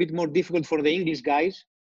be a little bit more difficult for the English guys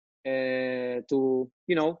to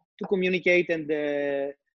communicate and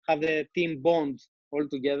have the team bond all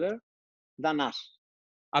together than us.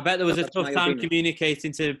 I bet there was a tough time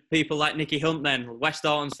communicating to people like Nicky Hunt then, West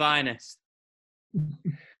Orton's finest.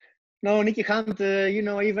 No, Nicky Hunt,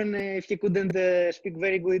 even if he couldn't speak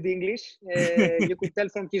very good English, you could tell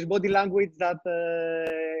from his body language that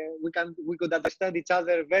we could understand each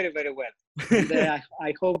other very, very well. And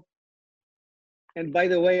I hope. And by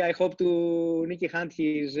the way, I hope to Nicky Hunt,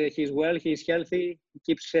 he's well, he's healthy, he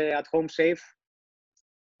keeps at home safe,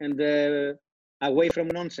 and away from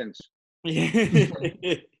nonsense. Yeah,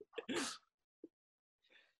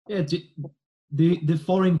 the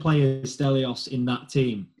foreign players, Stelios, in that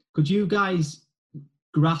team, could you guys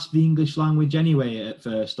grasp the English language anyway at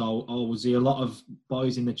first, or was there a lot of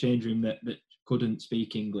boys in the change room that couldn't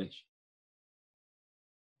speak English?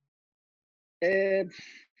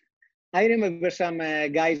 I remember some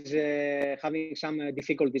guys having some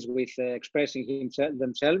difficulties with expressing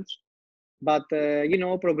themselves, but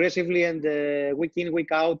progressively and week in,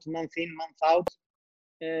 week out, month in, month out,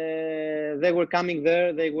 they were coming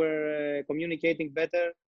there, they were communicating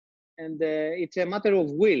better, and it's a matter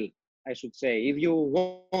of will, I should say. If you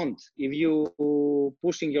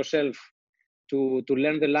pushing yourself to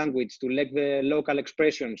learn the language, to learn the local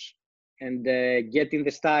expressions, and get in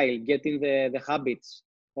the style, get in the habits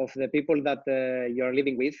of the people that you're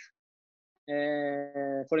living with.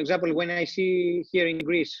 For example, when I see here in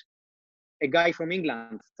Greece a guy from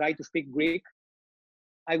England try to speak Greek,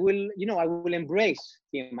 I will embrace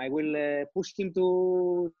him. I will push him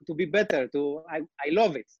to be better. I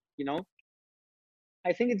love it.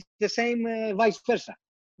 I think it's the same vice versa.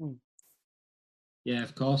 Yeah,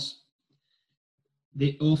 of course.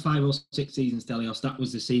 The 05-06 season, Stelios, that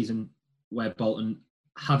was the season where Bolton,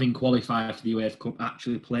 having qualified for the UEFA Cup,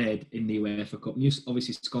 actually played in the UEFA Cup. You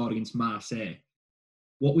obviously scored against Marseille.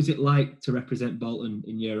 What was it like to represent Bolton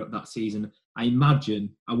in Europe that season? I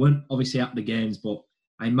imagine, I weren't obviously at the games, but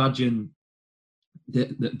I imagine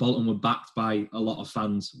that Bolton were backed by a lot of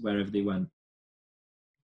fans wherever they went.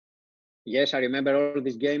 Yes, I remember all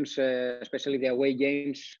these games, especially the away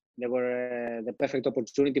games. They were the perfect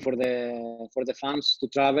opportunity for the fans to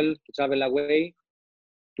travel away,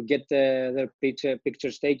 to get their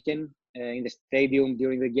pictures taken in the stadium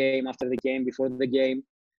during the game, after the game, before the game.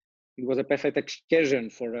 It was a perfect excursion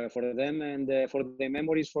for them and for the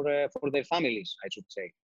memories for their families, I should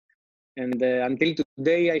say. And until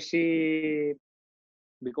today, I see,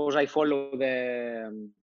 because I follow the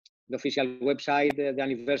official website, the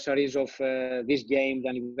anniversaries of this game, the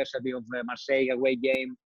anniversary of Marseille away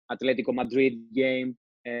game, Atletico Madrid game,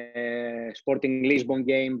 Sporting Lisbon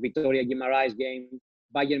game, Vitoria Guimarães game,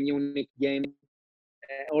 Bayern Munich game,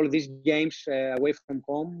 all these games away from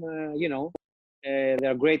home, they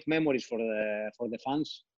are great memories for the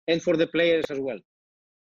fans and for the players as well.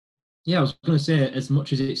 Yeah, I was going to say, as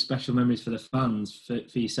much as it's special memories for the fans,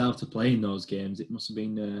 for yourself to play in those games, it must have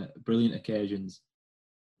been brilliant occasions.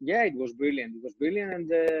 Yeah, it was brilliant. It was brilliant,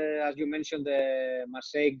 and as you mentioned, the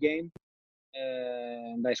Marseille game,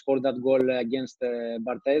 and I scored that goal against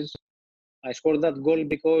Barthez. I scored that goal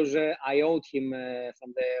because I owed him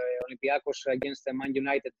from the Olympiacos against the Man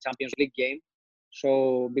United Champions League game.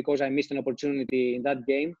 So because I missed an opportunity in that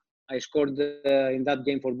game, I scored in that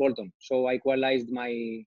game for Bolton. So I equalized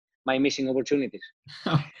my missing opportunities.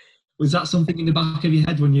 Was that something in the back of your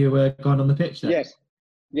head when you were going on the pitch then?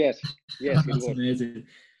 Yes. That's amazing.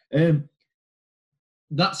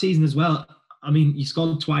 That season as well, I mean, you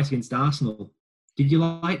scored twice against Arsenal. Did you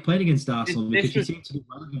like playing against Arsenal? Because you seemed to do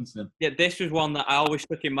well against them. Yeah, this was one that I always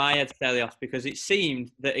stuck in my head, Stelios, because it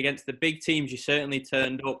seemed that against the big teams, you certainly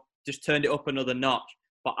turned it up another notch.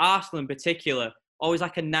 But Arsenal in particular, always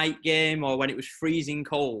like a night game or when it was freezing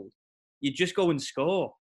cold, you'd just go and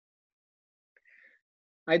score.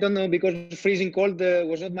 I don't know, because freezing cold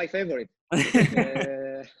was not my favorite.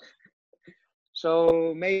 So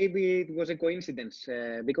maybe it was a coincidence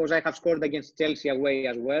because I have scored against Chelsea away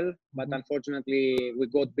as well, but unfortunately we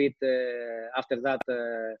got beat after that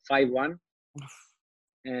 5-1.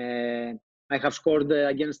 I have scored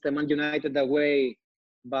against Man United away,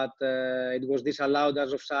 but it was disallowed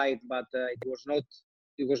as offside, but it was not.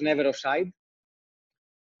 It was never offside.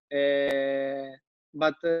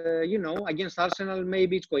 But you know, against Arsenal,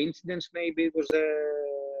 maybe it's coincidence. Maybe it was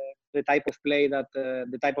the type of play that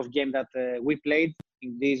the type of game that we played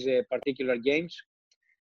in these particular games.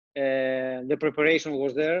 The preparation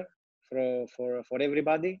was there for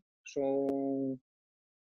everybody, so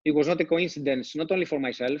it was not a coincidence. Not only for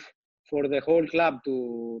myself, for the whole club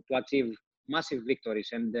to achieve massive victories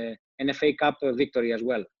and an FA Cup victory as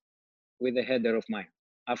well with a header of mine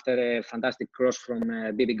after a fantastic cross from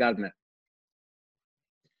Bibi Gardner.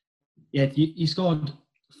 Yeah, you scored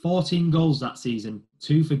 14 goals that season,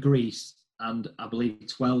 2 for Greece and I believe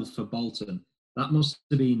 12 for Bolton. That must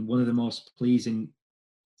have been one of the most pleasing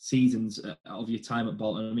seasons of your time at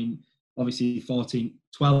Bolton. I mean, obviously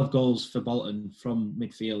 12 goals for Bolton from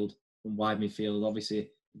midfield, from wide midfield, obviously a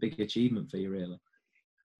big achievement for you, really.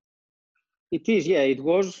 It is, yeah, it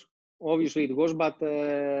was. Obviously it was, but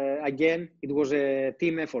again, it was a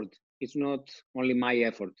team effort. It's not only my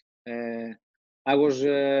effort. I was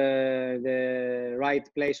the right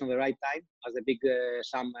place on the right time, as the big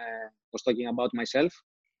Sam was talking about myself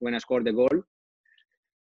when I scored the goal.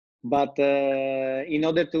 But in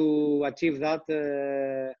order to achieve that,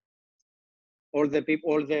 all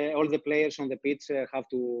the players on the pitch have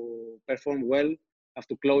to perform well, have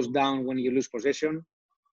to close down when you lose possession,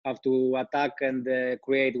 have to attack and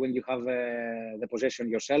create when you have the possession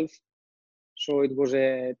yourself. So it was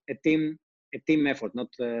a team effort, not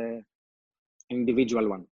an individual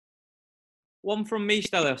one. One from me,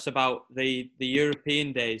 Stelios, about the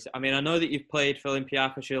European days. I mean, I know that you've played for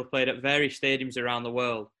Olympiacos, you've played at various stadiums around the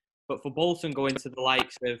world, but for Bolton going to the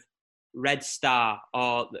likes of Red Star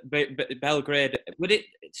or Belgrade, would it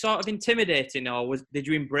sort of intimidating, or did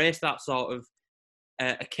you embrace that sort of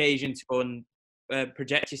occasion to go and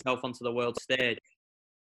project yourself onto the world stage?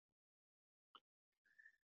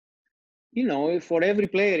 You know, for every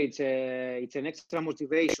player, it's an extra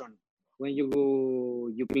motivation when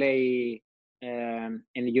you play in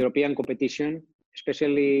European competition,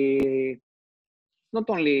 especially not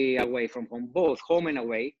only away from home, both home and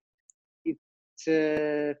away.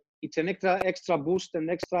 It's an extra boost and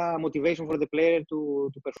extra motivation for the player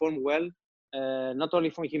to perform well, not only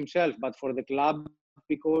for himself but for the club,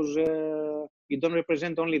 because you don't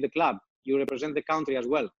represent only the club, you represent the country as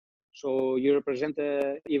well. So you represent,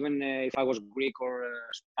 even if I was Greek or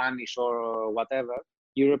Spanish or whatever,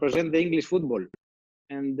 you represent the English football.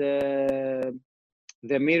 And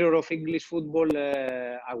the mirror of English football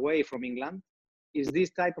away from England is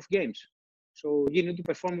this type of games. So you need to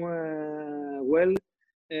perform well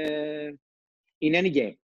in any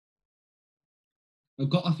game. I've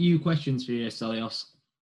got a few questions for you, Stelios.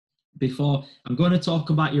 Before, I'm going to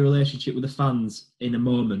talk about your relationship with the fans in a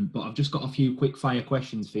moment, but I've just got a few quick fire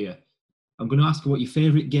questions for you. I'm going to ask you what your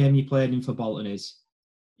favourite game you played in for Bolton is,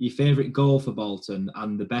 your favourite goal for Bolton,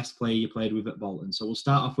 and the best player you played with at Bolton. So we'll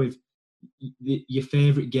start off with your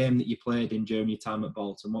favourite game that you played in during your time at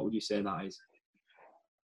Bolton. What would you say that is?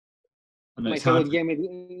 My favorite game,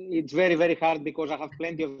 it's very, very hard because I have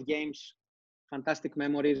plenty of games, fantastic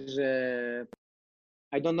memories.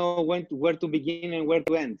 I don't know where to begin and where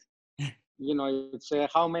to end. You know, it's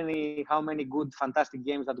how many good, fantastic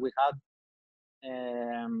games that we had.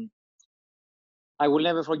 I will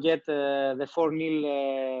never forget the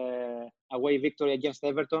 4-0 away victory against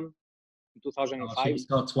Everton in 2005. Oh, so you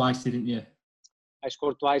scored twice, didn't you? I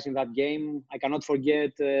scored twice in that game. I cannot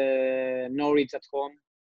forget Norwich at home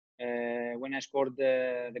when I scored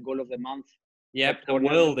the goal of the month. Yep, the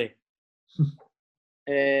worldie.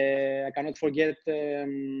 I cannot forget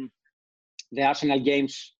the Arsenal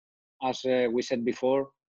games, as we said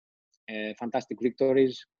before, fantastic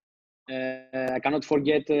victories. I cannot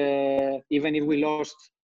forget, even if we lost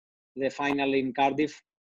the final in Cardiff,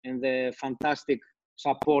 and the fantastic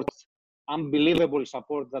support, unbelievable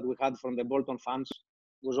support that we had from the Bolton fans.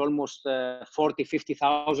 It was almost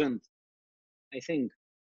 50,000, I think.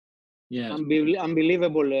 Yeah.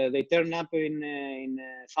 Unbelievable. They turn up in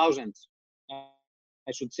thousands.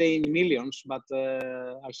 I should say in millions, but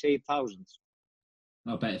I say thousands.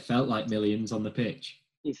 I bet it felt like millions on the pitch.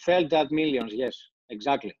 It felt that millions, yes,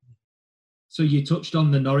 exactly. So you touched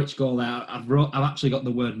on the Norwich goal there. I've actually got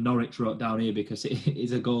the word Norwich wrote down here because it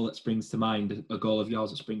is a goal that springs to mind, a goal of yours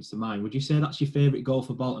that springs to mind. Would you say that's your favourite goal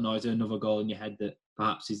for Bolton, or is there another goal in your head that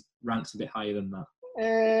perhaps ranks a bit higher than that?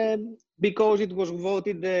 Because it was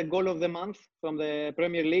voted the goal of the month from the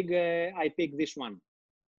Premier League, I picked this one.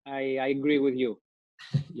 I agree with you.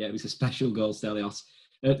 Yeah, it was a special goal, Stelios.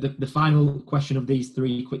 The final question of these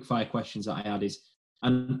 3 quickfire questions that I had is,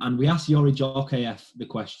 and we asked Yori Djorkaeff the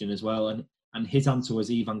question as well, and his answer was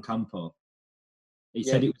Ivan Campo. He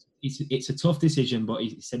said it's a tough decision, but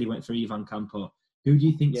he said he went for Ivan Campo. Who do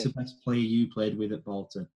you think's the best player you played with at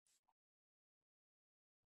Bolton?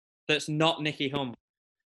 That's not Nicky Hum.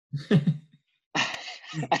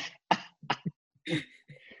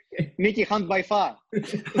 Nicky Hunt by far.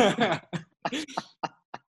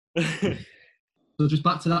 So just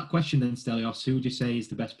back to that question then, Stelios, who would you say is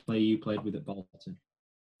the best player you played with at Bolton?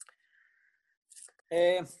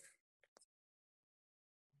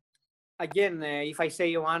 Again, if I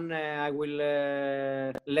say one, I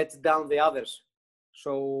will let down the others.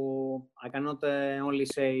 So I cannot only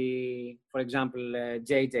say, for example,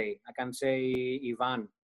 JJ. I can say Ivan.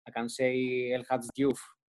 I can say El Hadj Diouf.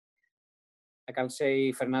 I can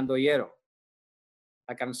say Fernando Hierro.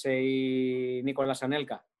 I can say Nicolas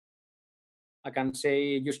Anelka. I can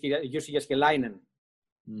say Jussi Jääskeläinen,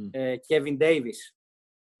 Kevin Davis,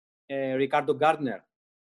 Ricardo Gardner.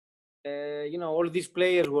 All these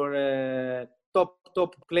players were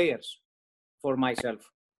top players for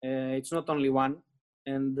myself. It's not only one,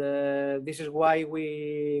 and this is why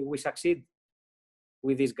we succeed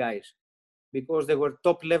with these guys, because they were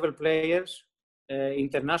top level players,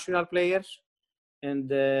 international players,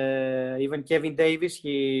 and even Kevin Davis,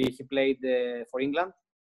 he played for England.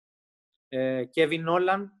 Kevin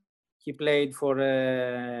Nolan, he played for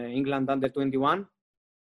England under 21.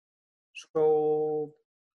 So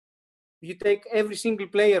you take every single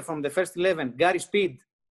player from the first 11, Gary Speed,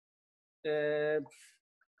 Tal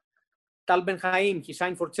Ben Haim, he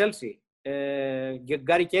signed for Chelsea.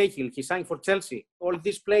 Gary Cahill, he signed for Chelsea. All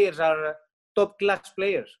these players are top class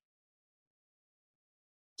players.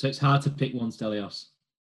 So it's hard to pick one, Stelios.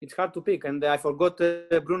 It's hard to pick, and I forgot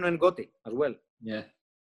Bruno Ngotti as well. Yeah.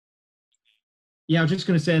 Yeah, I was just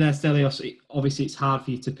going to say there, Stelios, obviously it's hard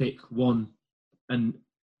for you to pick one. And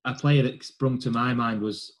a player that sprung to my mind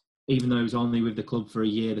was, even though he was only with the club for a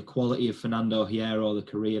year, the quality of Fernando Hierro,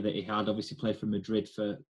 the career that he had, obviously played for Madrid,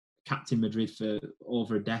 captain Madrid for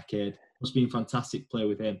over a decade. Must have been fantastic to play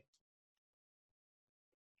with him.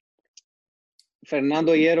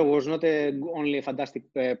 Fernando Hierro was not only a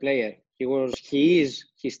fantastic player. He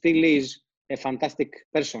still is a fantastic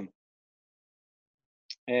person.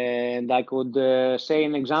 And I could say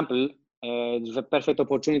an example. It's a perfect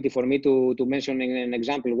opportunity for me to mention an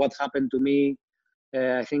example. What happened to me,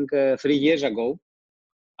 I think 3 years ago.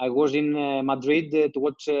 I was in Madrid to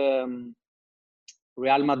watch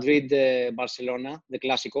Real Madrid Barcelona, the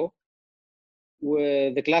Clásico.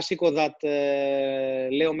 The Clásico that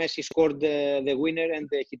Leo Messi scored the winner, and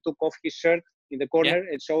he took off his shirt in the corner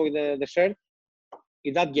and showed the shirt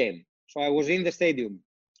in that game. So I was in the stadium,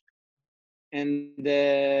 and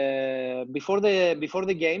before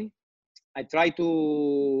the game, I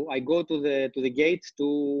go to the gate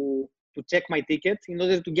to check my ticket in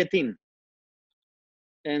order to get in,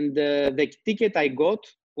 and the ticket I got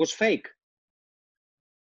was fake.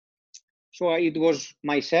 So it was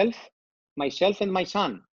myself and my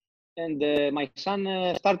son, and my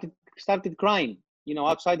son started crying,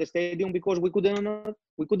 outside the stadium because we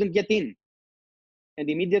couldn't get in. And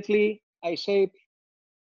immediately I say,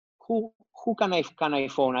 who can I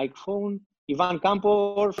phone? I phone Ivan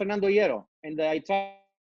Campo or Fernando Hierro, and I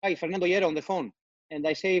try Fernando Hierro on the phone, and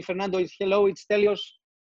I say, Fernando, hello, it's Stelios,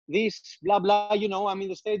 this blah blah. I'm in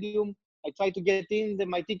the stadium. I try to get in.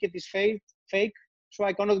 My ticket is fake, so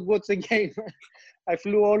I cannot watch the game. I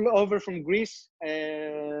flew all over from Greece.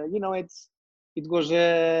 It was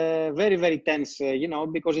very, very tense,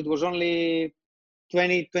 because it was only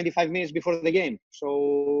 25 minutes before the game.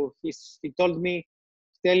 So he told me,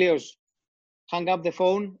 Stelios, hang up the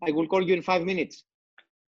phone. I will call you in 5 minutes.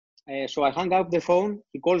 So I hung up the phone.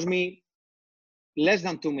 He calls me less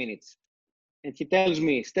than 2 minutes. And he tells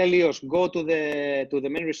me, Stelios, go to the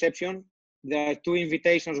main reception. There are 2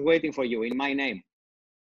 invitations waiting for you in my name.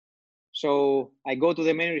 So I go to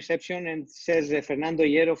the main reception and it says Fernando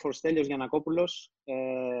Hierro for Stelios Giannakopoulos,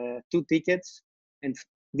 2 tickets. And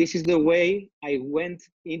this is the way I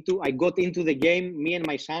got into the game, me and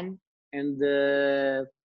my son. And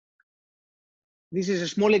this is a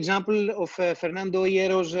small example of Fernando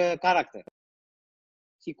Hierro's character.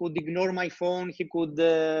 He could ignore my phone. He could,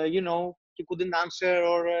 he couldn't answer,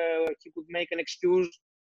 or he could make an excuse.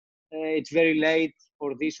 It's very late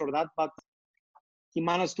or this or that, but he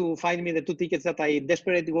managed to find me the 2 tickets that I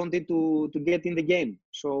desperately wanted to get in the game.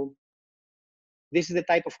 So this is the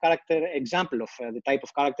type of character, example of the type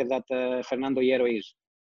of character that Fernando Hierro is.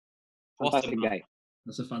 Fantastic Awesome, guy.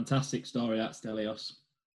 That's a fantastic story, that Stelios.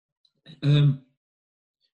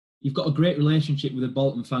 You've got a great relationship with the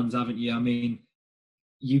Bolton fans, haven't you? I mean,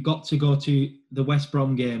 you got to go to the West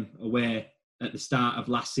Brom game away at the start of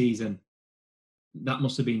last season. That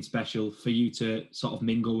must have been special for you to sort of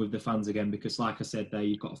mingle with the fans again, because like I said there,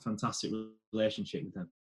 you've got a fantastic relationship with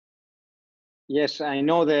them. Yes, I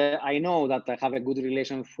know that I have a good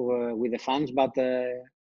relation with the fans, but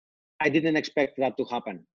I didn't expect that to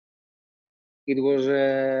happen. It was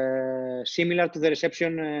similar to the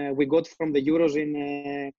reception we got from the Euros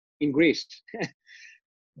in Greece.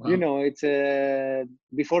 Wow. You know, it's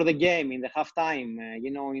before the game, in the halftime,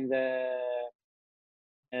 you know, in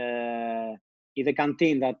the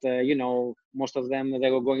canteen that, you know, most of them,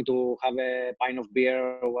 they were going to have a pint of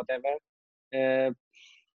beer or whatever.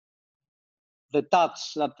 The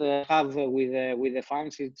touch that they have with the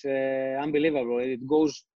fans, it's unbelievable. It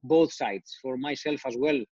goes both sides, for myself as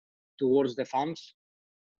well, towards the fans.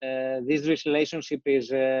 This relationship is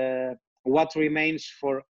what remains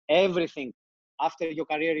for everything after your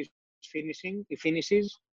career is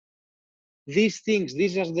finishes. These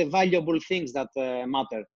are the valuable things that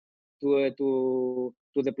matter to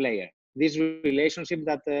the player. This relationship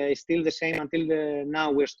that is still the same until now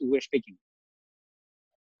we're speaking.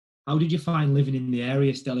 How did you find living in the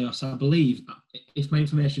area, Stelios? I believe, if my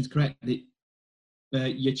information is correct,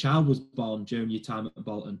 that your child was born during your time at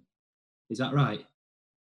Bolton. Is that right?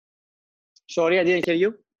 Sorry, I didn't hear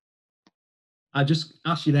you. I just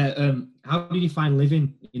asked you there, how did you find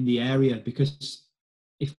living in the area? Because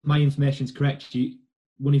if my information is correct,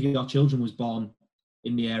 one of your children was born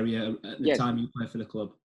in the area at the time you played for the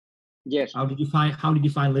club. Yes. How did you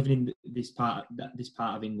find living in this part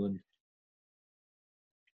of England?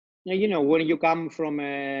 Yeah, you know, when you come from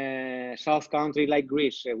a south country like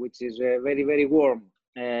Greece, which is very, very warm,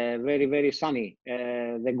 very, very sunny,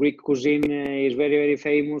 the Greek cuisine is very, very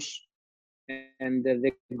famous, and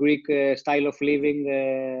the Greek style of living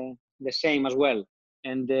the same as well.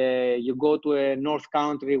 And you go to a north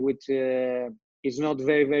country which is not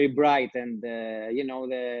very, very bright, and you know,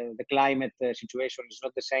 the climate situation is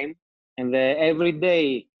not the same, and the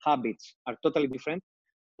everyday habits are totally different.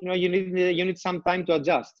 You know, you need some time to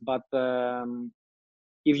adjust, but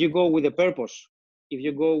if you go with a purpose, if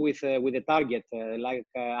you go with a target like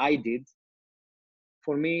I did,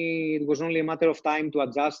 for me it was only a matter of time to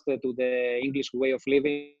adjust to the English way of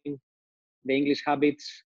living, the English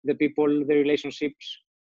habits, the people, the relationships.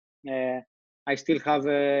 I still have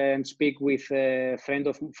and speak with friends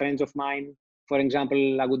of mine. For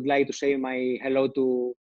example, I would like to say my hello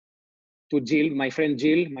to Jill, my friend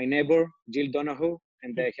Jill, my neighbor, Jill Donoghue,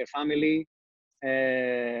 and her family,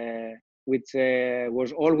 which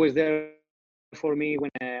was always there for me when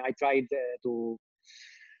I tried to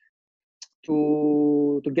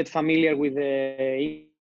get familiar with the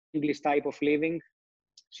English type of living.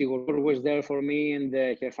 She was always there for me and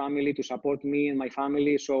her family to support me and my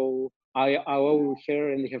family. So I owe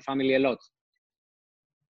her and her family a lot.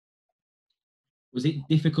 Was it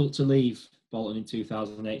difficult to leave Bolton in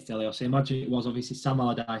 2008, Stelios? I imagine it was. Obviously, Sam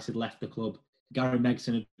Allardyce had left the club. Gary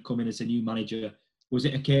Megson had come in as a new manager. Was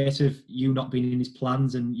it a case of you not being in his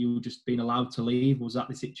plans and you just being allowed to leave? Was that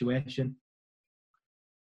the situation?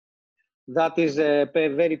 That is a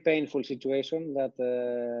very painful situation that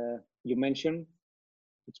you mentioned.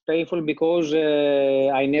 It's painful because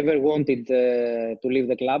I never wanted to leave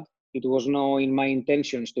the club. It was not in my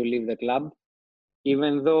intentions to leave the club,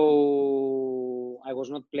 even though I was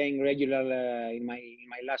not playing regular in my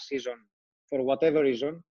last season for whatever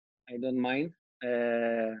reason. I don't mind.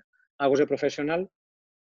 I was a professional.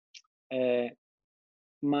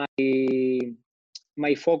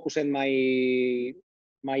 My focus and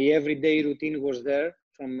my everyday routine was there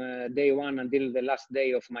from day one until the last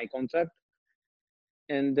day of my contract.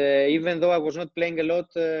 And even though I was not playing a lot,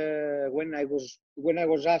 when I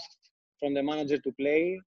was asked from the manager to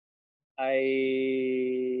play,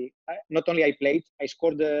 I not only I played, I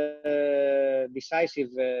scored decisive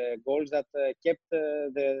goals that kept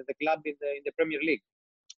the club in the Premier League.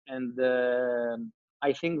 And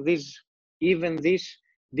I think this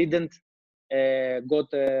didn't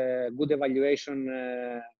got a good evaluation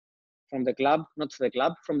from the club, not the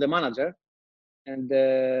club, from the manager. And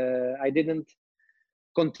I didn't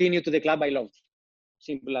continue to the club I loved.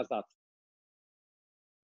 Simple as that.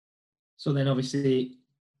 So then obviously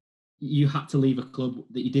you had to leave a club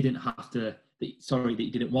that you didn't have to, that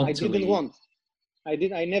you didn't want to leave.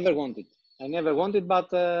 I never wanted,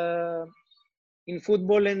 but in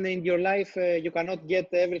football and in your life, you cannot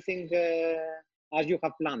get everything as you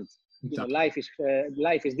have planned. Exactly.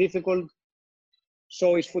 Life is difficult.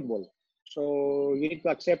 So is football. So you need to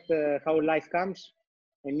accept how life comes,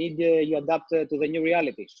 and you adapt to the new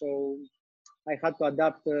reality. So I had to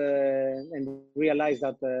adapt and realize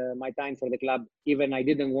that my time for the club, even I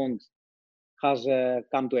didn't want, has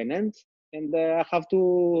come to an end, and I have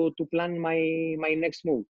to plan my next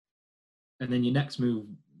move. And then your next move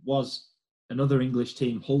was another English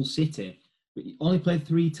team, Hull City. But you only played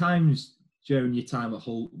 3 times during your time at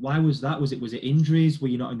Hull. Why was that? Was it injuries? Were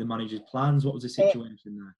you not in the manager's plans? What was the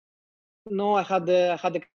situation there? No, I had a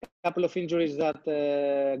couple of injuries that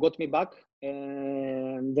got me back.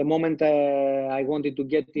 The moment I wanted to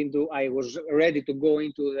get into, I was ready to go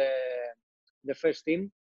into the first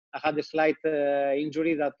team. I had a slight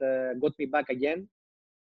injury that got me back again,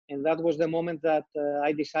 and that was the moment that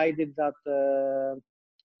I decided that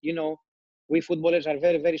we footballers are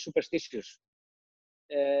very, very superstitious.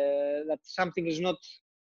 That something is not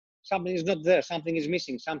there, something is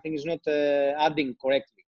missing, something is not adding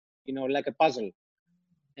correctly, like a puzzle.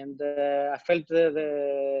 And I felt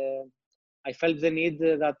the need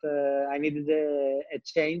that I needed a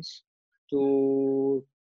change to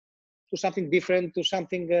something different, to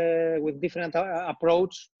something with different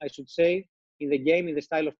approach, I should say, in the game, in the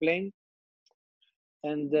style of playing.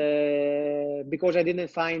 And because I didn't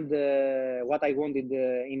find what I wanted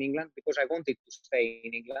in England, because I wanted to stay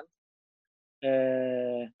in England,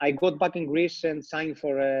 I got back in Greece and signed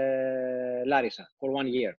for Larissa for 1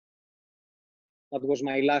 year. That was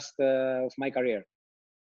my last of my career.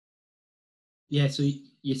 Yeah, so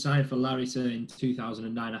you signed for Larissa in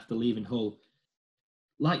 2009 after leaving Hull.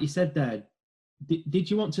 Like you said there, did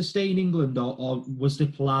you want to stay in England, or was the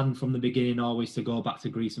plan from the beginning always to go back to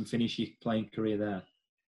Greece and finish your playing career there?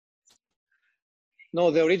 No,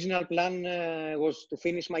 the original plan was to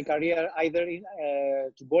finish my career either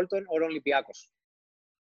to Bolton or Olympiacos.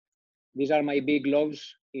 These are my big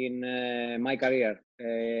loves in my career,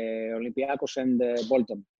 Olympiacos and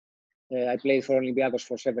Bolton. I played for Olympiacos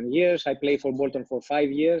for 7 years. I played for Bolton for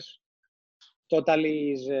 5 years.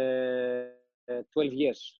 Totally is 12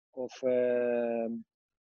 years of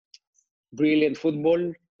brilliant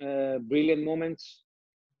football, brilliant moments,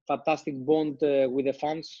 fantastic bond with the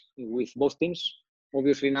fans, with both teams.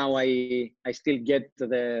 Obviously now I still get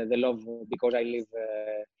the love because I live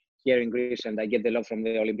here in Greece, and I get the love from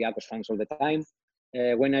the Olympiacos fans all the time.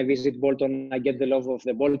 When I visit Bolton, I get the love of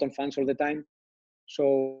the Bolton fans all the time.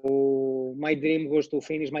 So my dream was to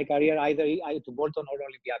finish my career either to Bolton or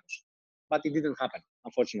Olympiacos, but it didn't happen,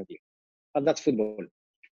 unfortunately. But that's football.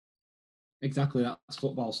 Exactly, that's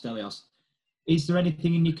football, Stelios. Is there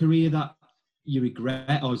anything in your career that you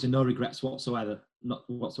regret, or is there no regrets whatsoever? Not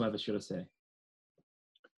whatsoever, should I say?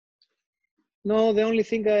 No, the only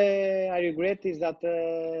thing I regret is that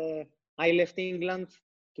I left England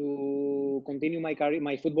to continue my career,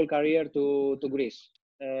 my football career, to Greece.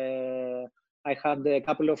 I had a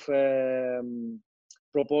couple of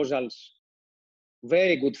proposals,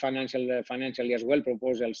 very good financially as well,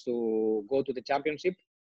 proposals to go to the championship.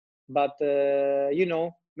 But,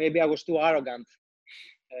 maybe I was too arrogant,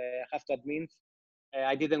 I have to admit.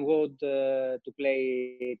 I didn't want to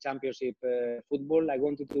play championship football. I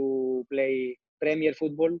wanted to play Premier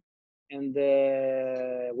football. And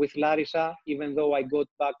with Larissa, even though I got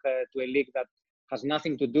back to a league that has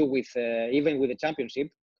nothing to do with, even with the championship,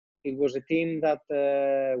 it was a team that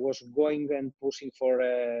was going and pushing for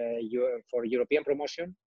European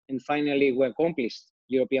promotion. And finally, we accomplished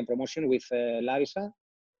European promotion with Larissa.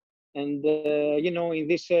 And, in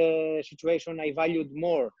this situation, I valued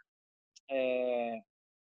more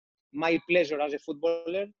my pleasure as a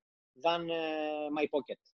footballer than my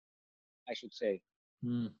pocket, I should say.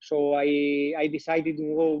 So I decided to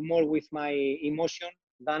go more with my emotion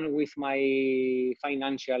than with my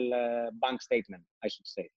financial bank statement, I should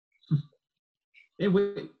say. Yeah,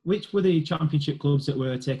 which were the championship clubs that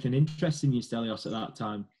were taking an interest in you, Stelios, at that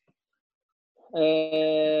time?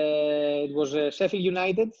 It was Sheffield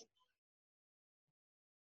United.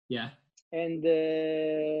 Yeah. And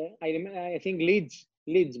I think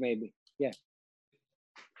Leeds maybe. Yeah.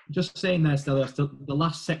 Just saying there, Stelios, the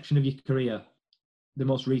last section of your career, the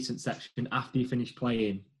most recent section after you finished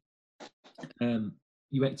playing,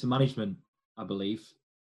 you went to management, I believe,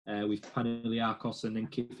 with Panathinaikos and then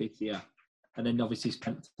Kifisia, and then obviously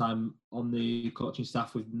spent time on the coaching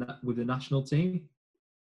staff with the national team.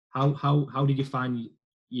 How did you find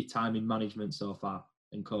your time in management so far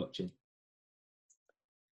and coaching?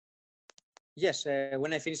 Yes,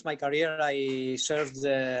 when I finished my career, I served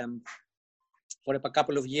for a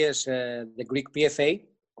couple of years the Greek PFA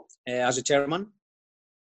as a chairman.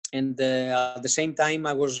 And at the same time,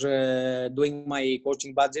 I was doing my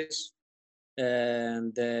coaching badges.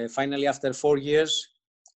 And finally, after 4 years,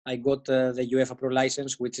 I got the UEFA Pro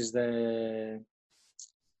license, which is the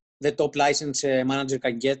top license a manager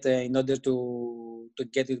can get in order to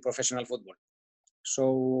get into professional football.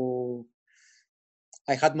 So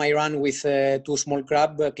I had my run with 2 small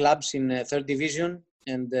clubs in third division,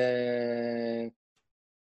 and the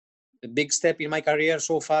big step in my career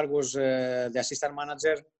so far was the assistant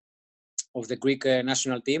manager of the Greek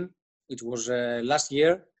national team, which was last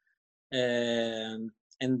year.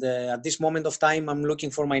 And at this moment of time, I'm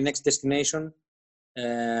looking for my next destination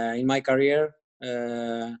in my career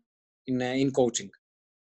in coaching.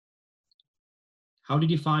 How did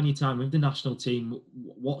you find your time with the national team?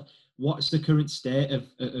 What's the current state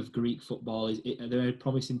of Greek football? Are there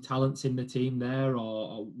promising talents in the team there,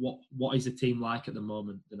 or what is the team like at the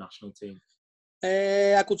moment, the national team?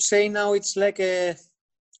 I could say now it's like a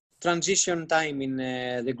transition time in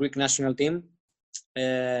the Greek national team.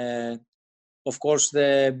 Of course,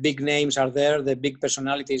 the big names are there, the big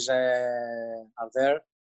personalities are there.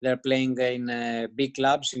 They're playing in big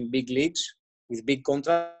clubs, in big leagues, with big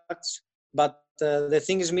contracts. But the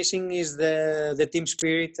thing is missing is the team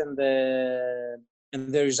spirit and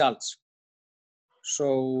the results.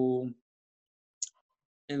 So,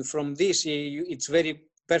 and from this, it's very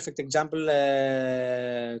perfect example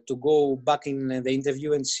to go back in the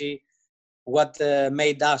interview and see what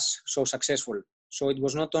made us so successful. So it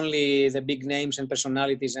was not only the big names and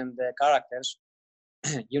personalities and characters.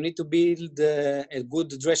 You need to build a good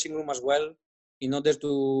dressing room as well in order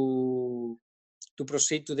to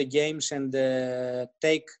proceed to the games and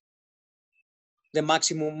take the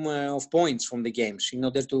maximum of points from the games in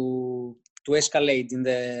order to escalate in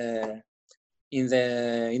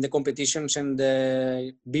the competitions and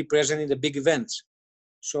be present in the big events.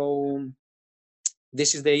 So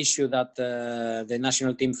this is the issue that the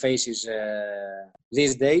national team faces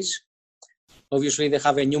these days. Obviously, they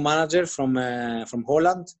have a new manager from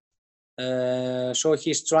Holland, so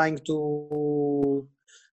he's trying to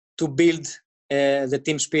build the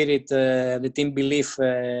team spirit, the team belief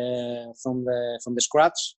from the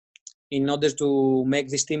scratch, in order to make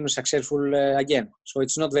this team successful again. So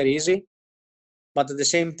it's not very easy, but at the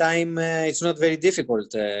same time, it's not very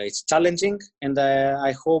difficult. It's challenging, and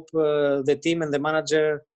I hope the team and the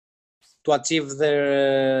manager to achieve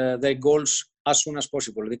their goals as soon as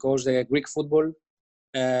possible, because the Greek football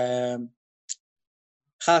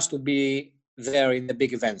has to be there in the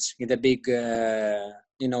big events, in the big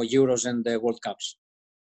Euros and the World Cups.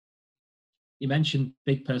 You mentioned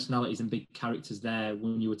big personalities and big characters there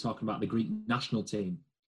when you were talking about the Greek national team.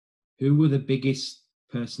 Who were the biggest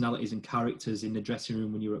personalities and characters in the dressing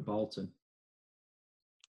room when you were at Bolton?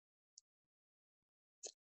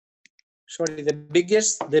 Sorry, the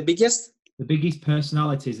biggest? The biggest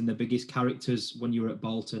personalities and the biggest characters when you were at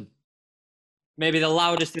Bolton. Maybe the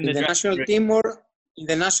loudest in the national team, or in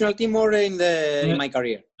the national team, or in my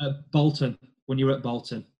career? Bolton, when you were at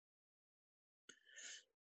Bolton.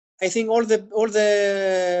 I think all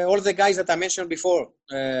the guys that I mentioned before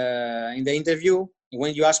in the interview,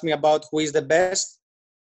 when you asked me about who is the best,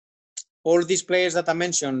 all these players that I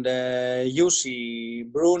mentioned, Jussi,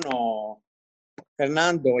 Bruno,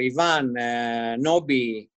 Fernando, Ivan,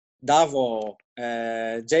 Nobi, Davo,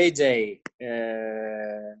 JJ,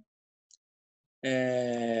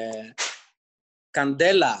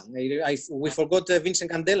 Candela. We forgot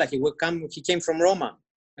Vincent Candela. He came from Roma.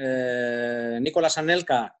 Nicolas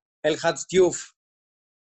Anelka, Elhadj Diouf.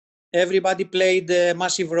 Everybody played a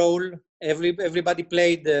massive role. Everybody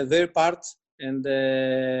played their part, and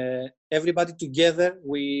everybody together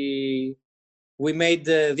we made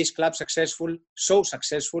this club successful, so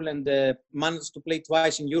successful, and managed to play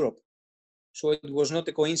twice in Europe. So it was not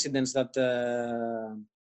a coincidence that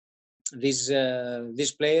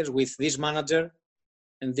these players with this manager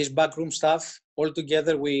and this backroom staff all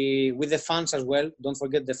together, with the fans as well. Don't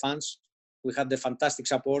forget the fans. We had the fantastic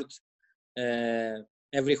support.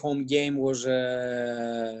 Every home game was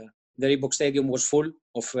the Reebok Stadium was full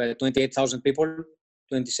of 28,000 people,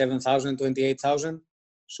 27,000, 28,000.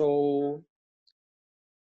 So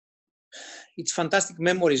it's fantastic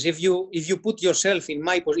memories. If you put yourself in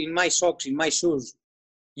my socks, in my shoes,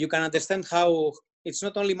 you can understand how it's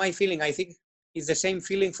not only my feeling. I think it's the same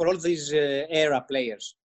feeling for all these era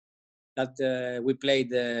players that we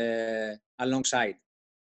played alongside.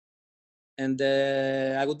 And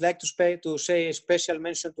I would like to say a special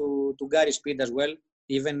mention to Gary Speed as well,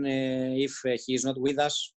 even if he is not with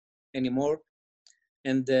us anymore,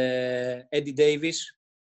 and Eddie Davis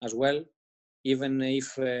as well, even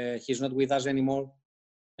if he's not with us anymore.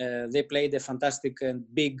 they played a fantastic and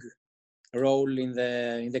big role in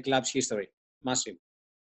the club's history. Massive.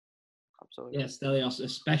 Absolutely. Yes, Stelios, a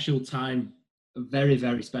special time, a very,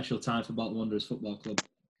 very special time for Bolton Wanderers Football Club.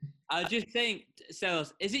 I was just saying,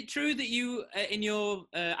 Stelios, is it true that you, in your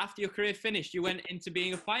after your career finished, you went into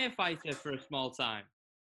being a firefighter for a small time?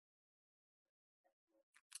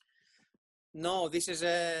 No, this is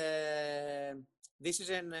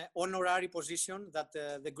an honorary position that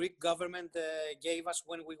the Greek government gave us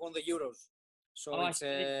when we won the Euros. So it's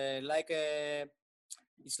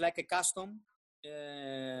like a custom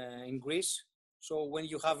in Greece. So when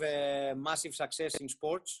you have a massive success in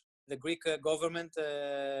sports, the Greek government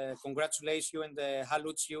congratulates you and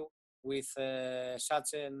salutes you with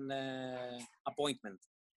such an appointment.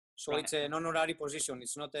 So Right. it's an honorary position.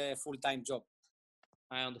 It's not a full-time job.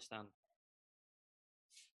 I understand.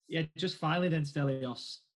 Yeah, just finally then,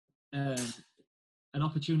 Stelios, an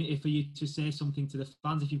opportunity for you to say something to the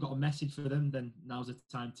fans. If you've got a message for them, then now's the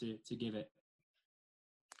time to give it.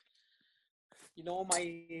 You know,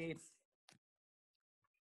 my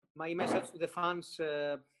message to the fans,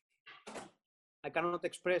 I cannot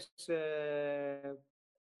express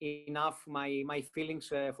enough my feelings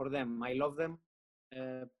for them. I love them.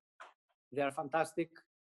 They are fantastic.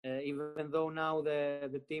 Even though now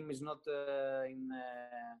the team is not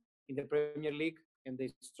in the Premier League and they're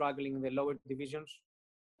struggling in the lower divisions,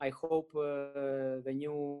 I hope the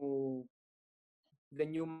new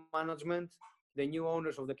management, the new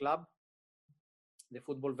owners of the club, the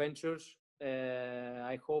Football Ventures,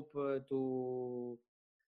 I hope to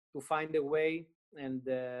find a way and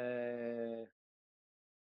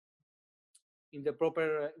with the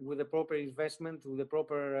proper investment, with the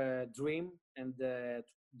proper dream and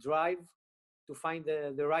drive to find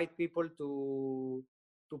the right people to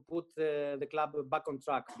put the club back on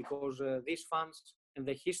track, because these fans and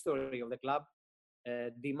the history of the club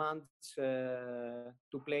demands to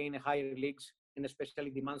play in higher leagues, and especially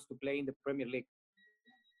demands to play in the Premier League.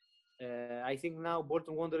 I think now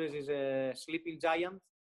Bolton Wanderers is a sleeping giant,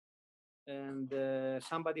 and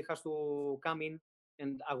somebody has to come in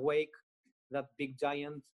and awake that big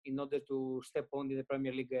giant in order to step on in the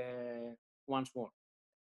Premier League once more.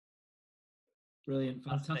 Brilliant.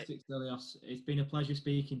 Fantastic, Stelios. It's been a pleasure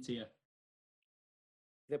speaking to you.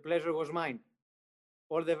 The pleasure was mine.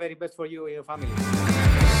 All the very best for you and your family.